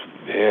is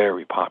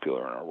very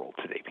popular in our world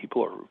today.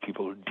 People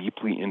are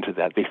deeply into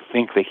that. They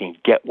think they can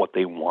get what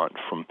they want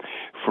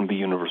from the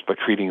universe by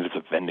treating it as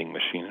a vending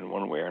machine in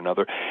one way or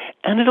another,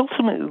 and it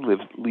ultimately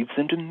leads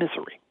them to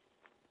misery,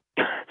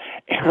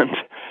 and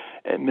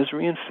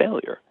misery and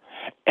failure.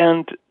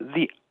 And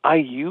the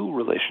I-you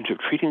relationship,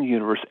 treating the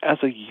universe as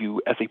a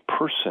you, as a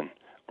person,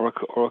 or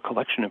a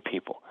collection of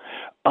people,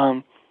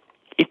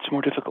 it's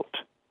more difficult.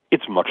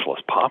 It's much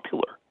less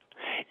popular.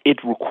 It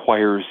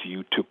requires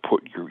you to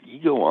put your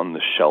ego on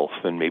the shelf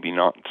and maybe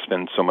not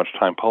spend so much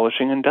time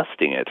polishing and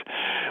dusting it.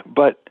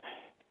 But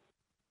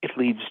it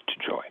leads to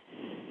joy.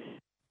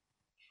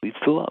 It leads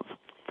to love.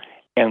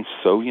 And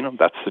so,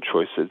 that's the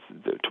choice,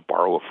 to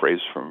borrow a phrase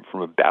from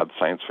a bad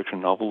science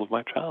fiction novel of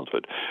my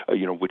childhood.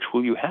 Which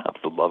will you have,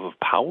 the love of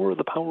power or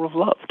the power of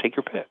love? Take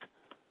your pick.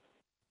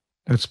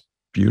 That's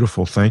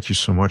beautiful. Thank you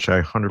so much.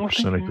 I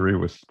 100% agree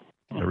with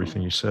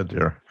everything you said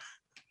there.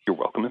 You're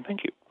welcome, and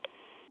thank you.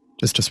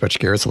 Just to switch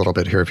gears a little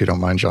bit here, if you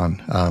don't mind,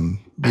 John,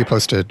 you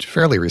posted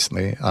fairly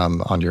recently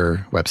on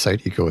your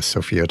website,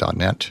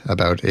 egowithsophia.net,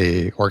 about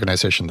a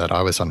organization that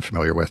I was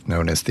unfamiliar with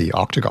known as the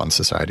Octagon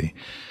Society.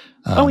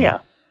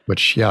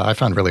 Which, I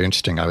found really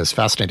interesting. I was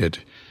fascinated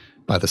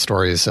by the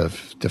stories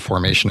of the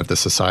formation of the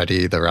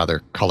society, the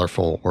rather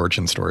colorful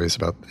origin stories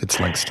about its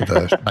links to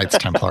the Knights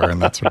Templar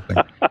and that sort of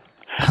thing.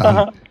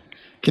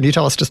 Can you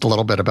tell us just a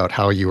little bit about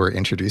how you were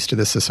introduced to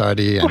this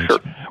society and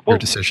your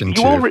decision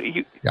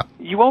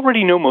You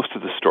already know most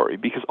of the story,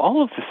 because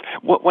all of this,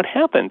 what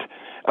happened,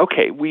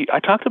 I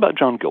talked about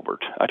John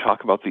Gilbert. I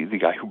talked about the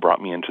guy who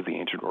brought me into the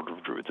Ancient Order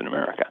of Druids in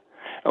America.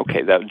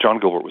 That John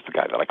Gilbert was the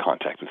guy that I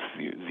contacted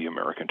with the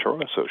American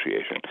Tarot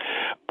Association.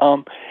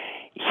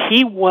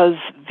 He was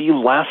the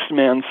last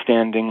man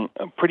standing,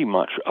 pretty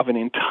much, of an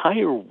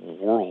entire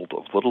world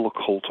of little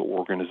occult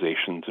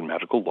organizations and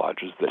magical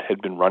lodges that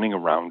had been running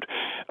around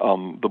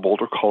the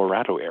Boulder,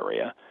 Colorado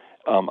area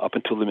up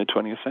until the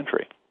mid-20th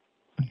century.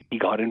 He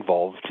got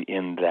involved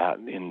in that,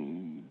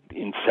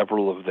 in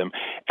several of them,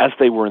 as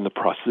they were in the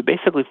process of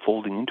basically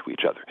folding into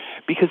each other.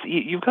 Because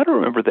you've got to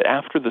remember that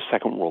after the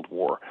Second World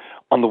War,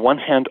 on the one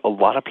hand, a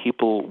lot of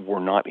people were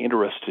not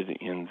interested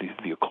in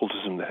the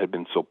occultism that had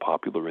been so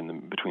popular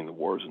between the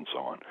wars and so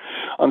on.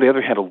 On the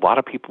other hand, a lot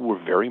of people were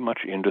very much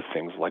into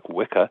things like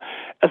Wicca,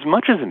 as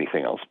much as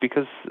anything else,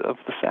 because of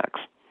the sex.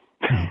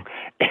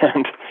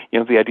 And,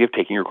 the idea of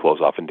taking your clothes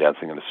off and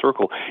dancing in a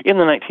circle in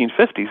the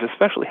 1950s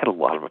especially had a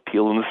lot of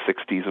appeal. In the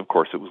 60s, of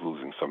course, it was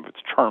losing some of its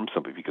charm,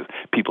 simply because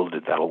people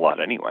did that a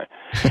lot anyway.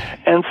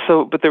 And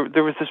so, but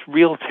there was this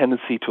real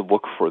tendency to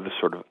look for the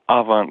sort of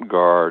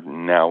avant-garde,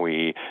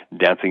 now-y,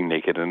 dancing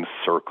naked in a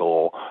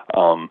circle,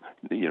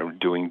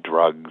 doing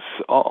drugs,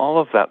 all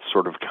of that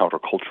sort of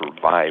counterculture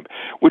vibe,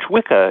 which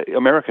Wicca,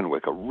 American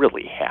Wicca,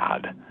 really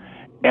had.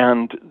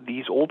 And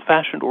these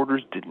old-fashioned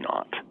orders did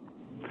not.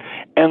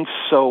 And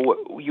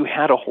so you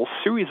had a whole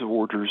series of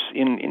orders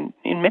in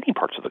many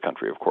parts of the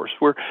country, of course,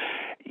 where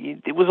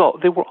they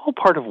were all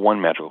part of one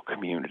magical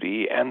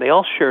community, and they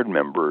all shared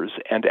members.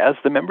 And as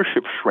the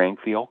membership shrank,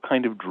 they all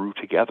kind of drew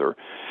together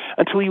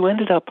until you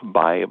ended up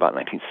by about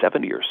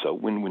 1970 or so,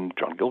 when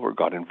John Gilbert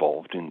got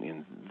involved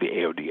in the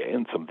AODA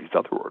and some of these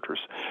other orders.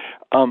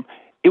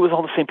 It was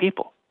all the same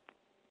people.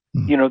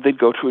 They'd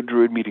go to a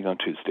Druid meeting on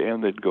Tuesday,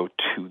 and they'd go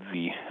to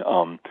the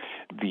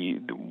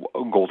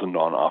Golden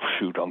Dawn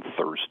offshoot on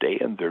Thursday,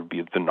 and there'd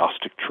be the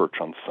Gnostic Church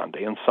on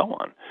Sunday, and so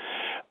on.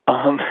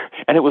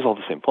 And it was all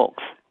the same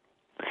folks.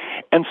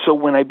 And so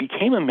when I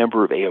became a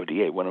member of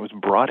AODA, when I was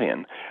brought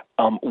in,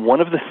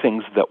 one of the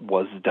things that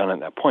was done at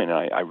that point, and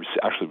I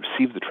actually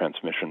received the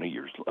transmission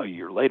a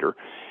year later,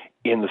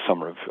 in the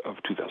summer of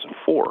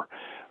 2004,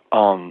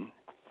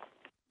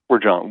 where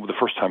the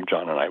first time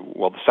John and I,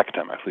 the second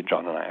time actually,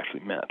 John and I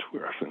actually met. We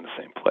were actually in the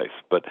same place.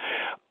 But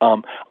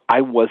I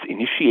was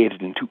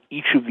initiated into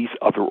each of these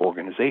other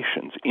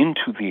organizations,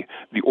 into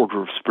the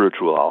Order of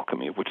Spiritual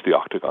Alchemy, of which the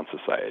Octagon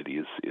Society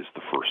is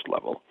the first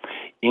level,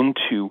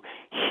 into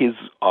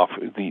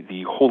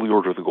the Holy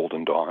Order of the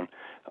Golden Dawn,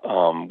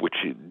 which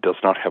does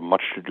not have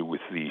much to do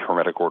with the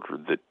Hermetic Order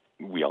that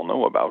we all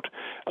know about.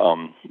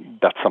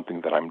 That's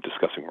something that I'm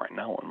discussing right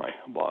now on my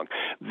blog.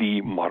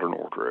 The Modern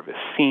Order of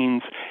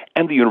Essenes,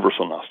 and the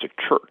Universal Gnostic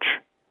Church.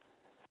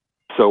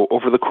 So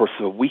over the course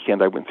of a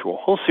weekend, I went through a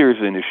whole series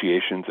of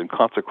initiations and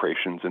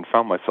consecrations, and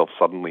found myself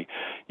suddenly,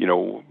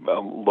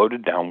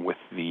 loaded down with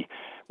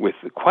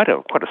quite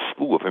a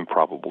slew of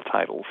improbable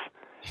titles,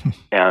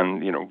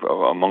 and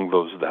among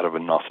those that of a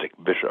Gnostic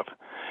bishop,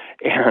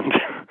 and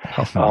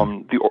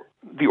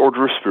the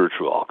Order of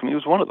Spiritual Alchemy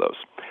was one of those.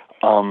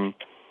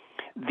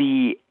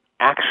 The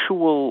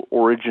actual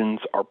origins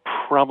are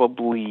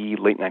probably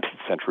late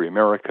 19th century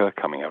America,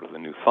 coming out of the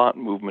New Thought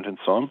movement and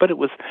so on, but it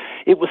was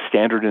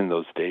standard in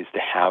those days to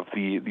have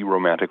the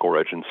romantic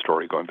origin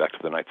story going back to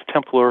the Knights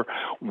Templar.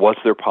 Was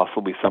there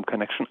possibly some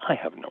connection? I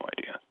have no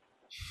idea.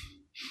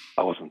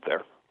 I wasn't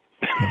there.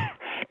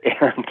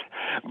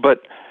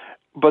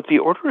 But the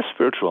Order of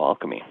Spiritual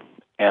Alchemy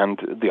And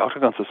the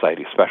Octagon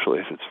Society, especially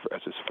as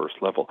its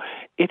first level,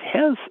 it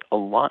has a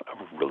lot of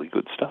really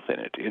good stuff in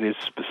it. It is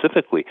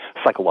specifically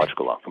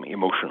psychological alchemy,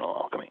 emotional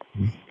alchemy.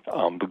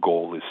 The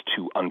goal is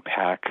to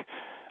unpack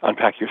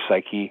your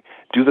psyche,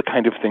 do the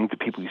kind of thing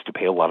that people used to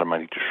pay a lot of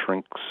money to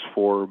shrinks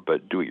for,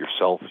 but do it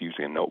yourself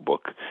using a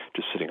notebook,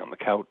 just sitting on the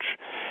couch,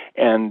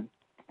 and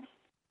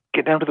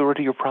get down to the root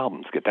of your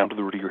problems, get down to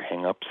the root of your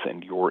hang-ups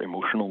and your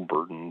emotional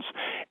burdens,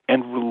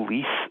 and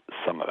release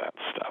some of that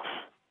stuff.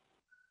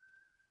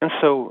 And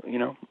so,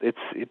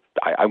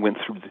 I went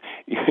through,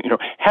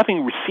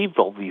 having received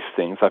all these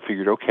things, I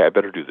figured, okay, I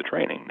better do the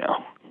training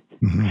now.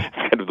 It's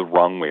kind of the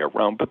wrong way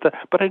around, but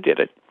I did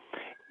it.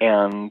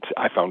 And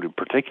I found in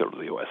particular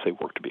the OSA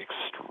work to be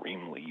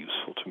extremely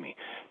useful to me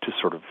to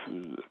sort of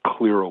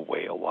clear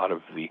away a lot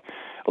of the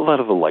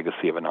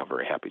legacy of a not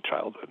very happy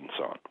childhood and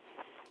so on.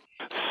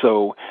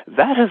 So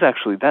that has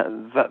actually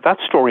that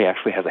story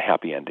actually has a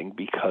happy ending,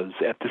 because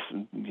at this,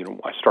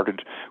 I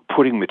started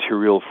putting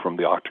material from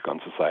the Octagon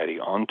Society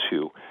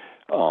onto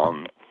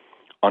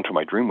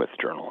my Dreamwith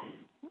journal,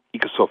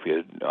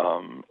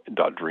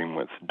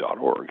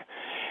 ecosophia.dreamwith.org.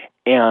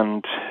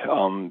 And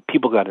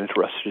people got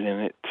interested in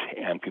it,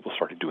 and people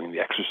started doing the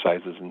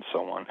exercises and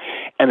so on.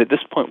 And at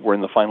this point, we're in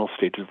the final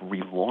stage of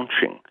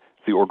relaunching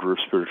the Order of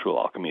Spiritual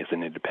Alchemy as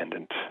an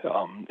independent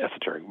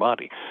esoteric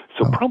body.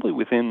 So probably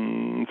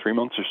within 3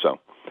 months or so,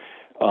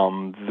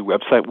 the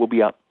website will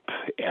be up,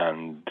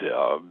 and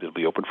it'll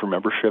be open for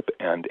membership,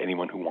 and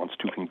anyone who wants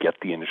to can get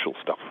the initial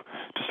stuff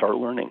to start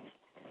learning.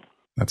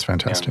 That's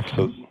fantastic.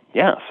 And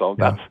so,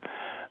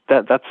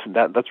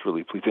 that's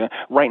really pleasing.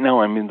 Right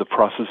now, I'm in the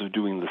process of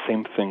doing the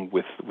same thing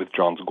with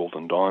John's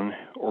Golden Dawn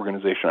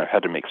organization. I've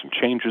had to make some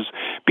changes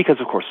because,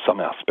 of course, some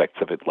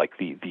aspects of it, like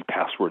the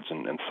passwords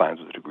and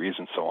signs of the degrees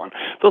and so on,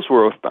 those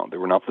were oath-bound. They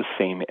were not the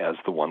same as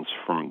the ones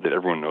that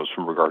everyone knows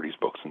from Rigardi's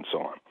books and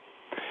so on.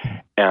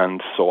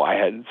 And so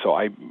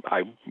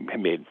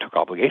took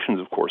obligations,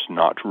 of course,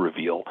 not to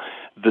reveal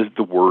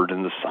the word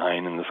and the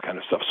sign and this kind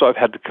of stuff. So I've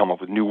had to come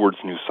up with new words,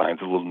 new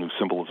signs, a little new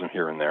symbolism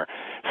here and there.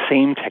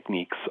 Same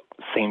techniques,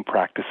 same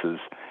practices.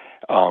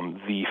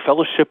 The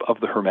Fellowship of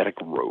the Hermetic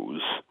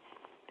Rose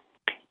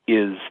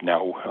is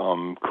now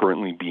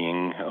currently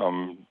being,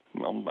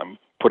 I'm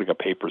putting up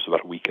papers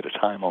about a week at a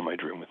time on my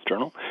Dreamwith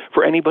journal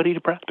for anybody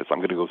to practice. I'm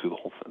going to go through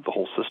the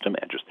whole system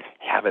and just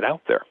have it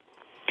out there.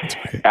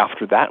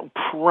 After that,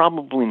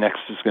 probably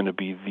next is going to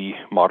be the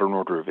Modern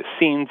Order of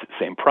Essenes,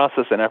 same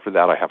process, and after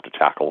that I have to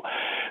tackle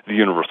the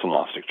Universal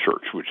Gnostic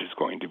Church, which is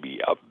going to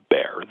be a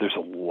bear. There's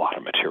a lot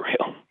of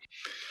material.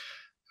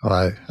 Well,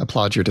 I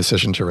applaud your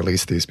decision to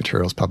release these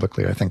materials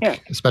publicly. I think,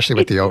 especially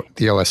with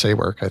the OSA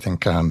work, I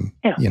think,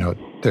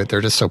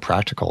 they're just so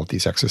practical,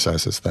 these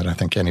exercises, that I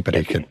think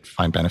anybody could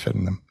find benefit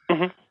in them.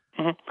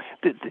 Mm-hmm.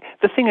 Mm-hmm.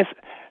 The thing is,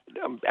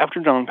 after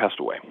John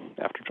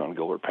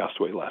Gilbert passed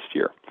away last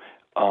year,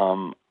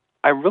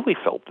 I really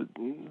felt that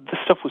this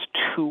stuff was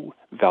too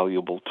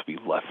valuable to be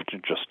left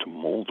just to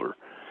molder.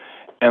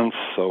 And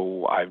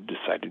so I've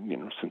decided,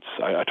 since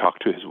I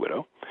talked to his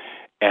widow,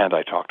 and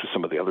I talked to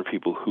some of the other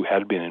people who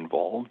had been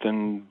involved,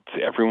 and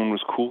everyone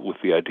was cool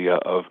with the idea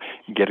of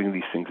getting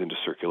these things into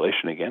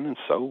circulation again, and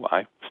so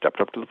I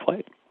stepped up to the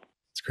plate.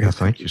 That's great. Yeah,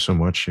 thank you so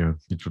much. You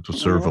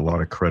deserve a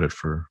lot of credit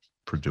for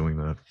doing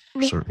that.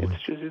 Certainly,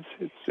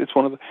 it's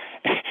one of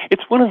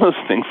those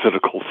things that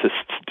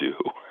occultists do.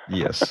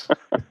 Yes,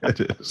 it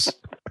is.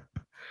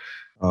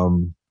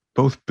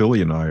 Both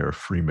Billy and I are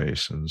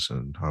Freemasons,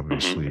 and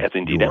obviously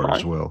you are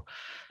as well.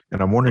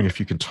 And I'm wondering if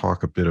you can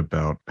talk a bit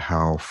about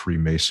how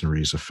Freemasonry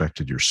has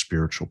affected your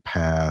spiritual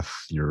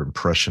path, your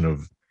impression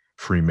of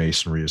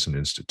Freemasonry as an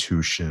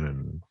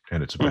institution,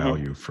 and its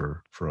value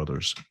for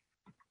others.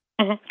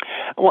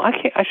 Mm-hmm. Well,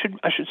 I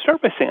should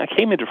start by saying I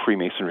came into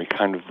Freemasonry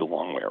kind of the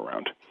long way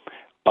around.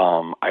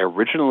 I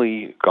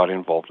originally got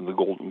involved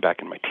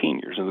back in my teen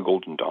years in the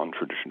Golden Dawn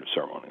tradition of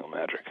ceremonial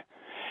magic.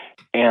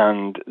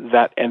 And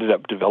that ended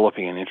up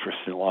developing an interest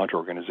in lodge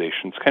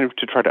organizations, kind of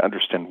to try to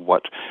understand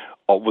what's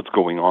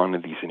going on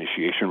in these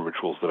initiation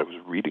rituals that I was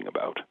reading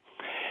about.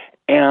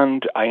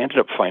 And I ended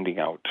up finding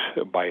out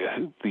by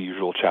the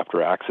usual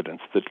chapter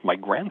accidents that my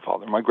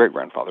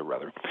great-grandfather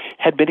rather,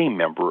 had been a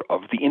member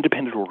of the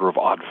Independent Order of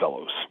Odd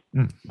Fellows.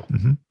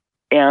 Mm-hmm.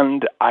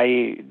 And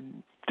I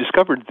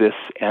discovered this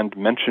and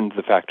mentioned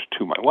the fact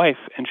to my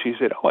wife, and she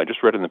said, I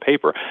just read in the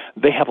paper,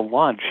 they have a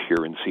lodge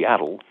here in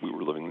Seattle, we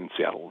were living in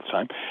Seattle at the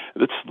time,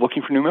 that's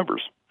looking for new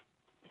members.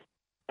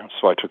 And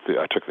so I took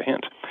the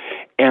hint.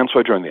 And so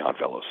I joined the Odd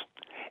Fellows.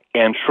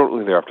 And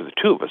shortly thereafter, the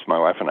two of us, my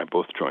wife and I,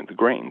 both joined the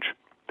Grange.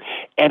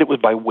 And it was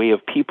by way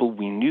of people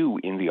we knew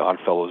in the Odd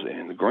Fellows and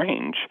in the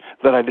Grange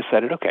that I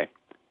decided, okay,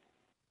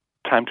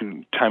 time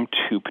to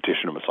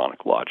petition a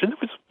Masonic lodge. And it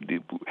was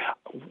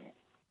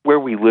where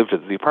we lived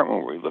the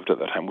apartment where we lived at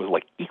that time was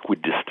like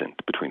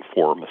equidistant between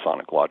 4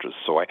 Masonic lodges,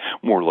 so I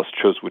more or less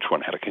chose which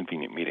one had a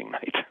convenient meeting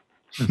night.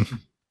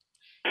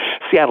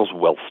 Seattle's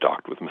well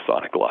stocked with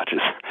Masonic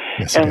lodges,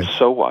 yes, and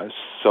so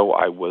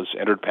I was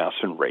entered,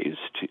 passed, and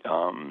raised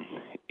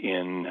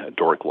in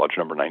Doric Lodge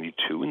number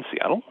 92 in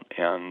Seattle,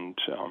 and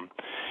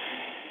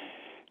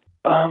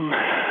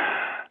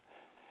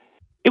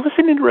It was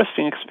an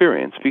interesting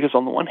experience because,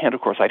 on the one hand,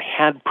 of course, I'd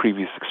had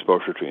previous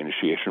exposure to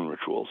initiation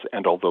rituals,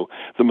 and although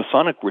the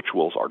Masonic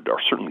rituals are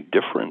certainly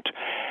different,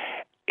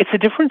 it's a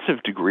difference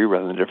of degree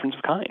rather than a difference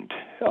of kind.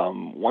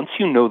 Once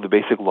you know the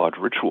basic lodge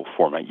ritual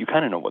format, you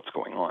kind of know what's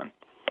going on.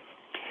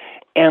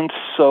 And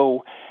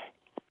so,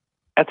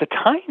 at the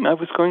time, I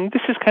was going,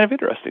 this is kind of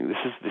interesting.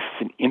 This is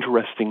an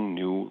interesting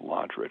new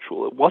lodge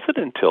ritual. It wasn't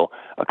until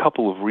a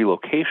couple of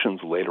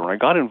relocations later when I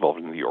got involved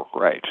in the York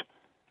Rite.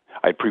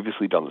 I had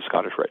previously done the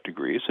Scottish Rite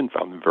degrees and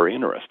found them very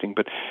interesting,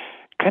 but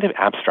kind of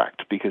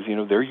abstract because,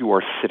 there you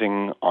are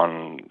sitting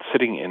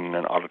in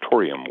an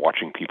auditorium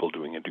watching people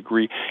doing a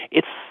degree.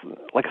 It's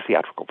like a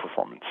theatrical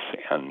performance,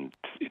 and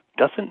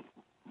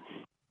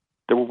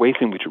there were ways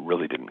in which it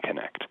really didn't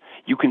connect.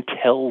 You can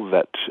tell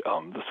that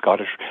the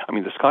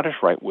Scottish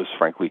Rite was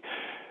frankly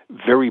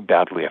very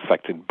badly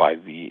affected by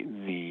the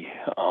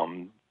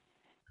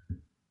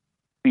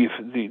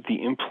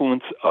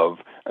influence of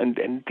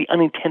and the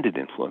unintended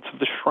influence of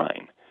the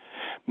shrine.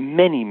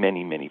 Many,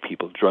 many, many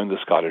people joined the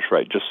Scottish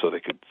Rite just so they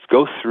could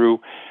go through,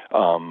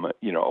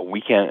 a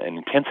weekend, an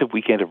intensive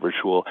weekend of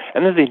ritual,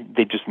 and then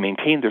they just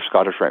maintained their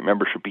Scottish Rite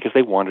membership because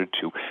they wanted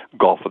to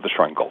golf at the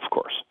shrine golf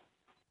course.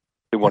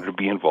 They wanted to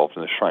be involved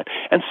in the shrine,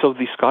 and so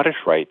the Scottish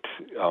Rite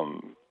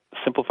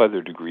simplified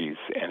their degrees,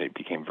 and it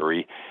became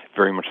very,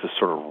 very much this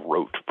sort of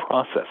rote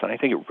process. And I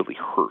think it really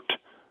hurt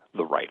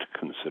the Rite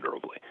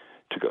considerably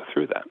to go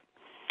through that.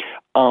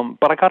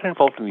 But I got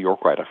involved in the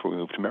York Rite after we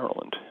moved to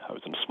Maryland. I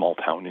was in a small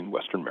town in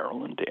western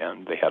Maryland,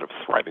 and they had a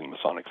thriving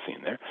Masonic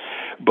scene there.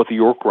 But the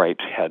York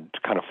Rite had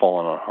kind of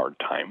fallen on hard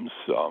times.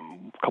 A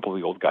couple of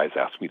the old guys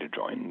asked me to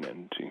join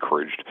and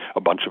encouraged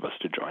a bunch of us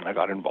to join. I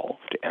got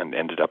involved and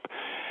ended up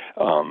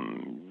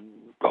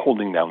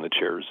holding down the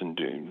chairs and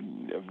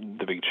doing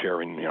the big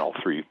chair in all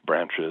three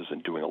branches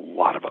and doing a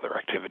lot of other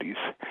activities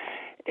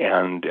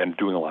and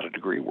doing a lot of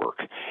degree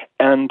work.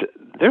 And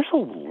there's a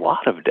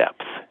lot of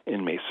depth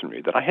in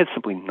Masonry that I had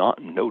simply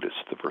not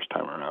noticed the first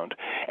time around.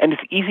 And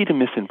it's easy to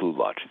miss in Blue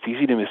Lodge. It's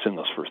easy to miss in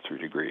those first 3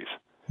 degrees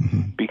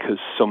because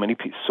so many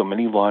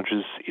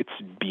lodges, it's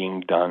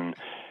being done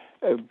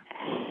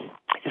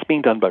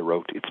by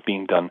rote. It's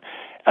being done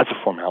as a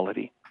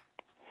formality.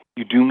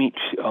 You do meet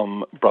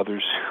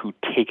brothers who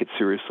take it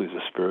seriously as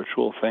a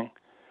spiritual thing,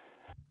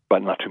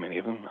 but not too many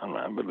of them.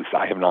 At least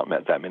I have not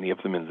met that many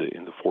of them in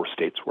the 4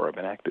 states where I've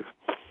been active.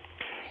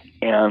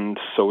 And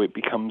so it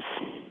can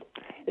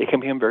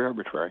become very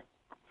arbitrary.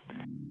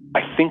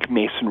 I think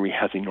Masonry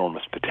has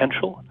enormous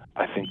potential.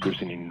 I think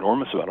there's an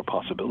enormous amount of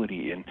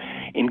possibility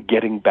in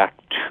getting back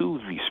to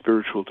the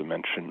spiritual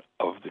dimension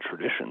of the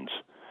traditions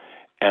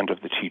and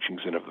of the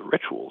teachings and of the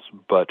rituals,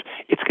 but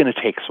it's going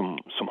to take some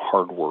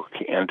hard work,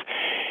 and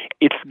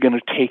it's going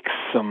to take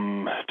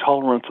some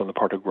tolerance on the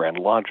part of Grand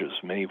Lodges,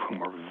 many of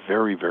whom are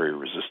very, very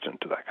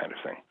resistant to that kind of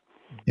thing.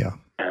 Yeah.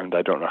 And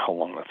I don't know how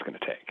long that's going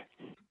to take.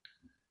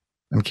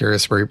 I'm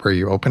curious, were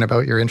you open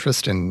about your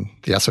interest in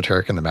the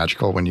esoteric and the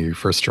magical when you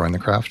first joined the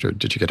craft, or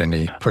did you get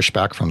any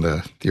pushback from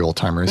the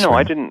old-timers? No,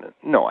 I didn't.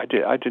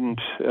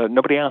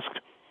 Nobody asked.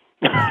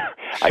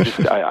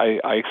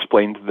 I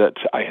explained that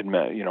I had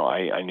met,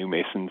 I knew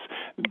Masons,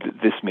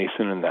 this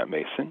Mason and that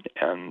Mason,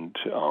 and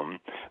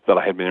that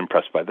I had been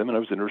impressed by them, and I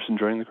was interested in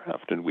joining the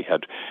craft. And we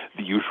had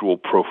the usual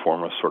pro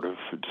forma sort of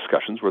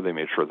discussions where they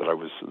made sure that I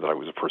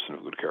was a person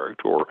of good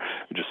character, or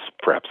just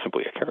perhaps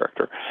simply a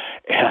character,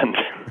 and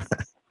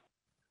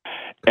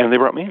and they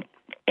brought me in.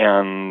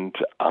 And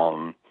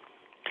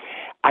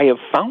I have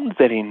found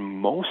that in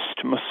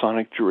most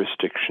Masonic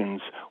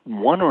jurisdictions,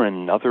 one or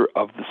another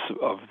of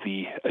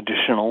the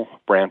additional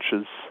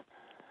branches,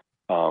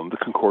 the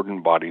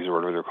concordant bodies, or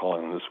whatever they're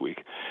calling them this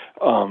week,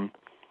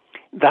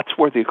 that's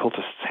where the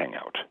occultists hang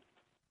out.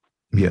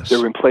 Yes. There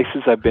have been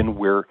places I've been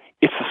where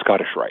it's the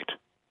Scottish Rite.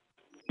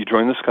 You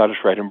join the Scottish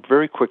Rite, and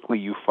very quickly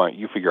you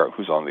figure out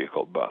who's on the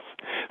occult bus.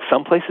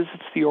 Some places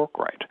it's the York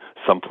Rite.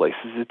 Some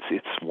places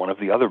it's one of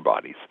the other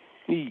bodies.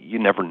 You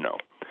never know.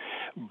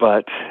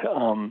 But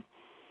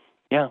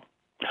yeah.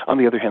 On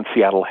the other hand,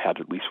 Seattle had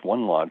at least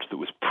one lodge that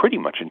was pretty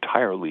much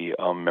entirely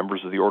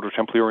members of the Ordo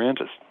Templi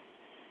Orientis.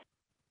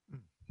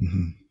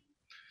 Mm-hmm.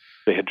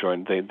 They had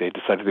joined. They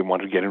decided they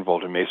wanted to get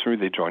involved in Masonry.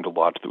 They joined a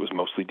lodge that was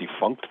mostly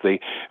defunct.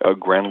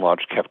 Grand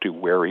Lodge kept a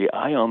wary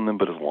eye on them,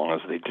 but as long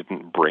as they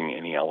didn't bring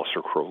any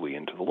Aleister Crowley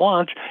into the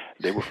lodge,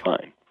 they were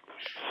fine.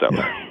 So.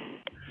 Yeah.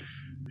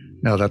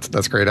 No,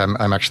 that's great.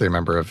 I'm actually a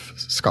member of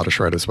Scottish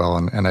Rite as well,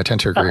 and I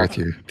tend to agree with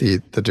you.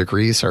 The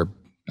degrees are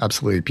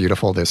absolutely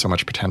beautiful. There's so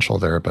much potential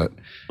there, but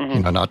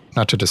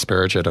not to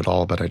disparage it at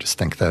all. But I just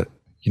think that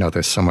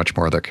there's so much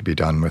more that could be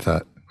done with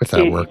that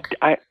work.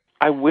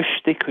 I wish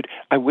they could.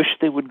 I wish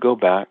they would go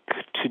back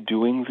to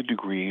doing the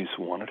degrees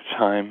one at a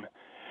time.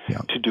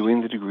 Yeah. To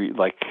doing the degree,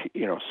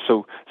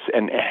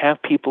 and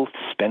have people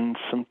spend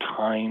some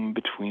time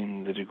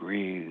between the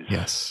degrees.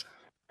 Yes.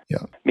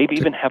 Yeah. Maybe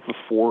even have the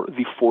four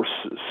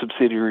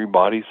subsidiary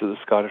bodies of the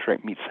Scottish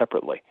Rite meet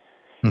separately.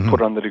 Mm-hmm.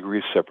 Put on the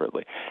degrees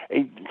separately.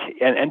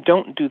 And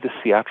don't do the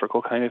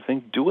theatrical kind of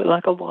thing. Do it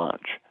like a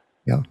lodge.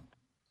 Yeah.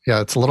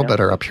 Yeah, it's a little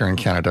better up here in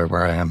Canada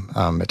where I am.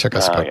 It took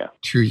us about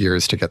 2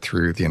 years to get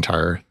through the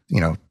entire,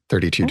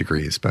 32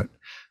 degrees, but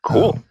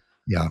cool.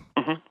 Yeah.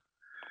 Mm-hmm.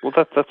 Well,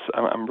 that's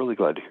I'm really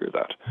glad to hear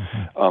that.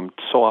 Mm-hmm.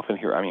 So often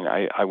here, I mean,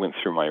 I went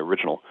through my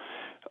original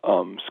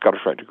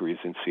Scottish Rite degrees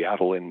in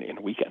Seattle in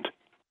a weekend,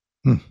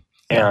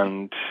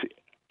 and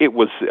I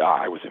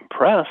was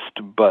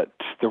impressed, but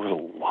there was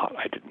a lot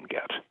I didn't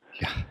get.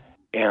 Yeah.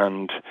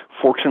 And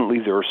fortunately,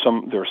 there are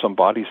some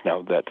bodies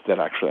now that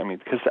actually, I mean,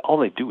 because all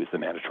they do is the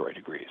mandatory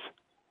degrees.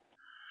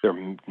 There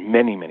are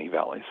many, many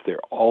valleys.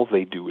 All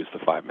they do is the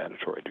 5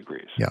 mandatory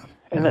degrees. Yeah.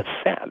 And that's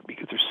sad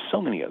because there's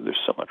so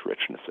much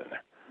richness in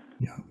there.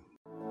 Yeah.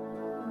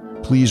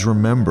 Please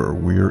remember,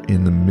 we're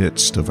in the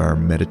midst of our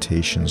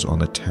Meditations on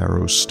the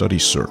Tarot study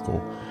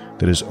circle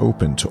that is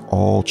open to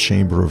all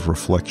Chamber of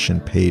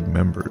Reflection paid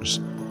members.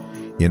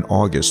 In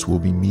August, we'll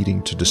be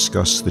meeting to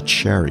discuss the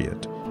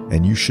Chariot,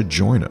 and you should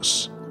join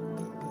us.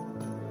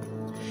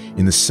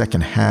 In the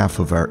second half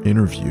of our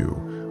interview,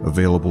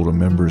 available to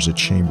members at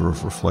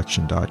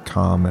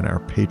chamberofreflection.com and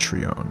our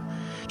Patreon,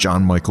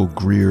 John Michael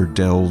Greer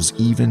delves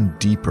even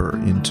deeper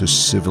into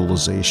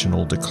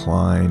civilizational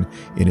decline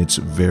in its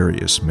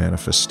various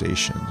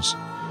manifestations.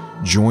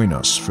 Join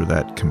us for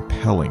that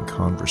compelling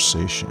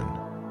conversation.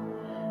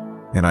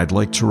 And I'd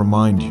like to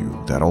remind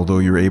you that although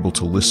you're able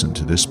to listen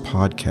to this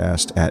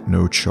podcast at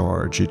no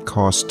charge, it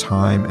costs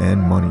time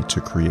and money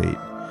to create.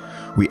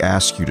 We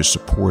ask you to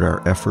support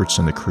our efforts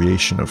in the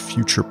creation of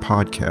future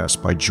podcasts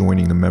by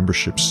joining the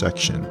membership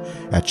section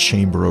at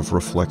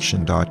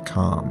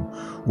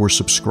chamberofreflection.com or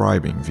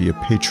subscribing via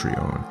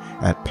Patreon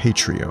at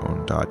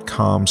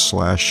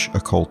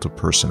patreon.com/Occult of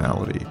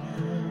Personality.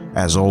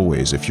 As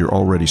always, if you're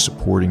already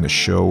supporting the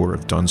show or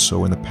have done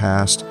so in the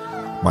past,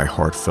 my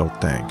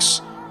heartfelt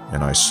thanks,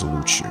 and I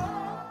salute you.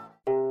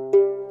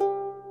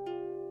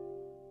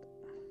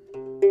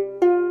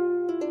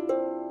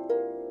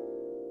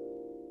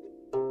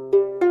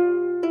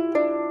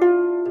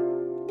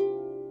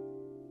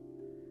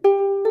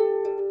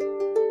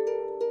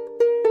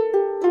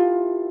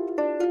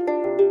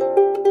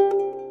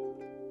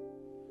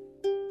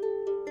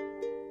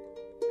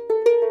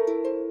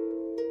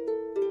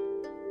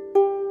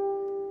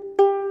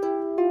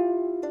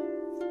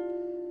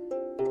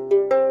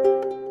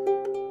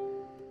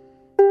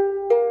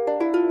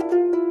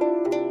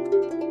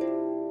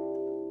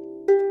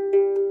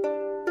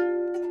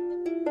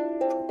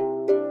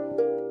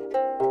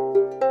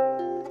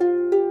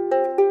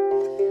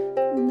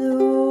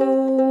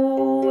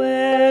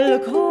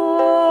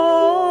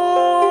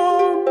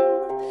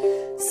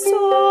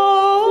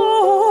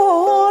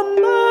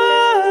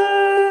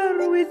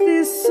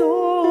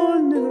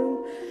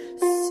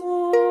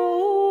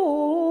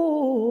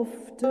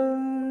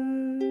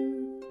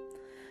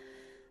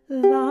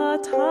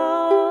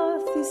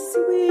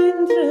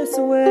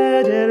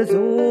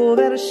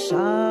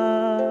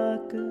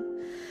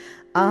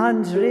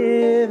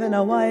 Driven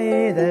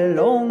away the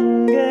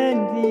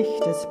lången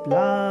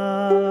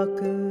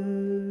Lichtesblake.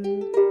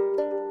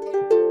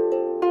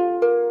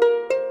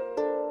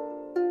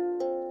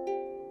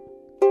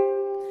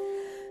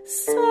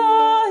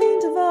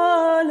 Saint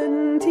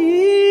Valentin,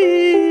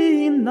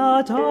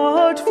 that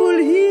artful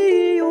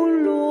he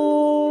on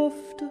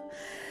loft,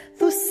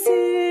 though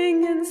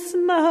singen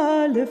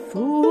smale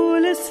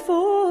fooles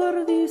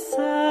for the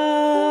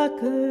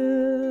sake.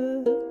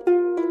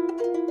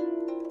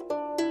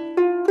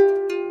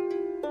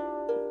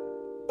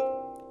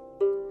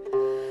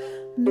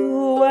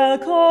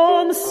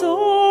 Welcome, summer,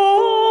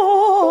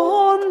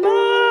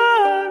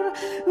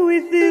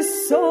 with the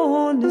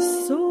sun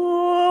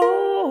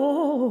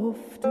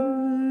soft,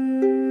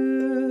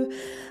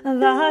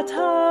 that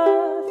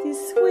hath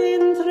this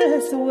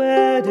winter's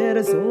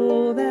weather's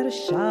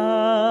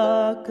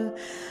overshack,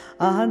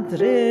 and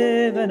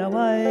driven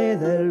away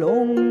the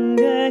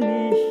longe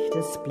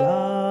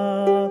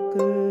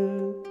Lichtesblake.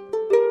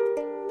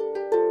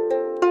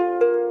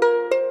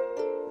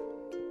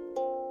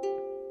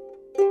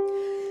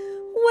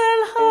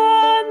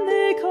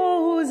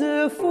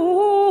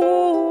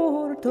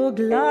 Fort og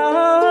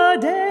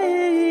glade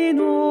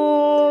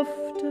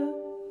oft,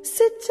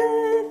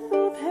 sitteth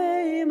of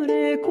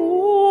heimrek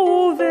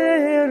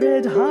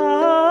overed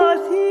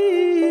hath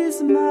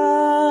his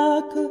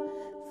mak,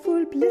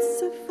 full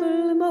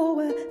blissful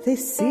moe, they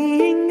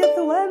singeth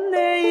when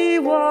they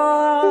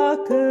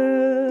walk.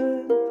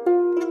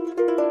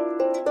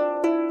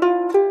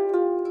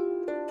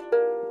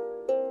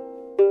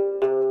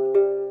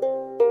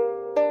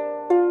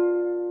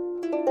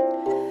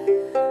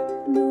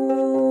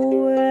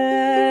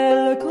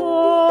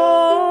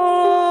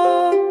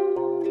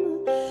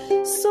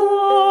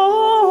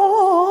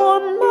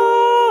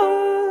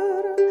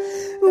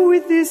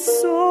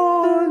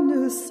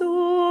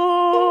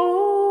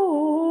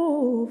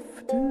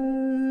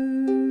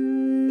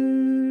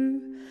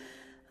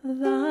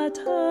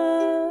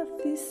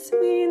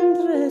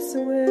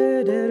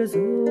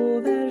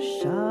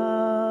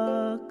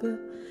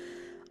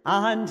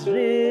 And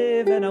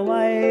driven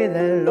away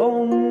the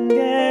longe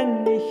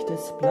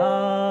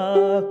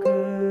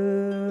Lichtesblake.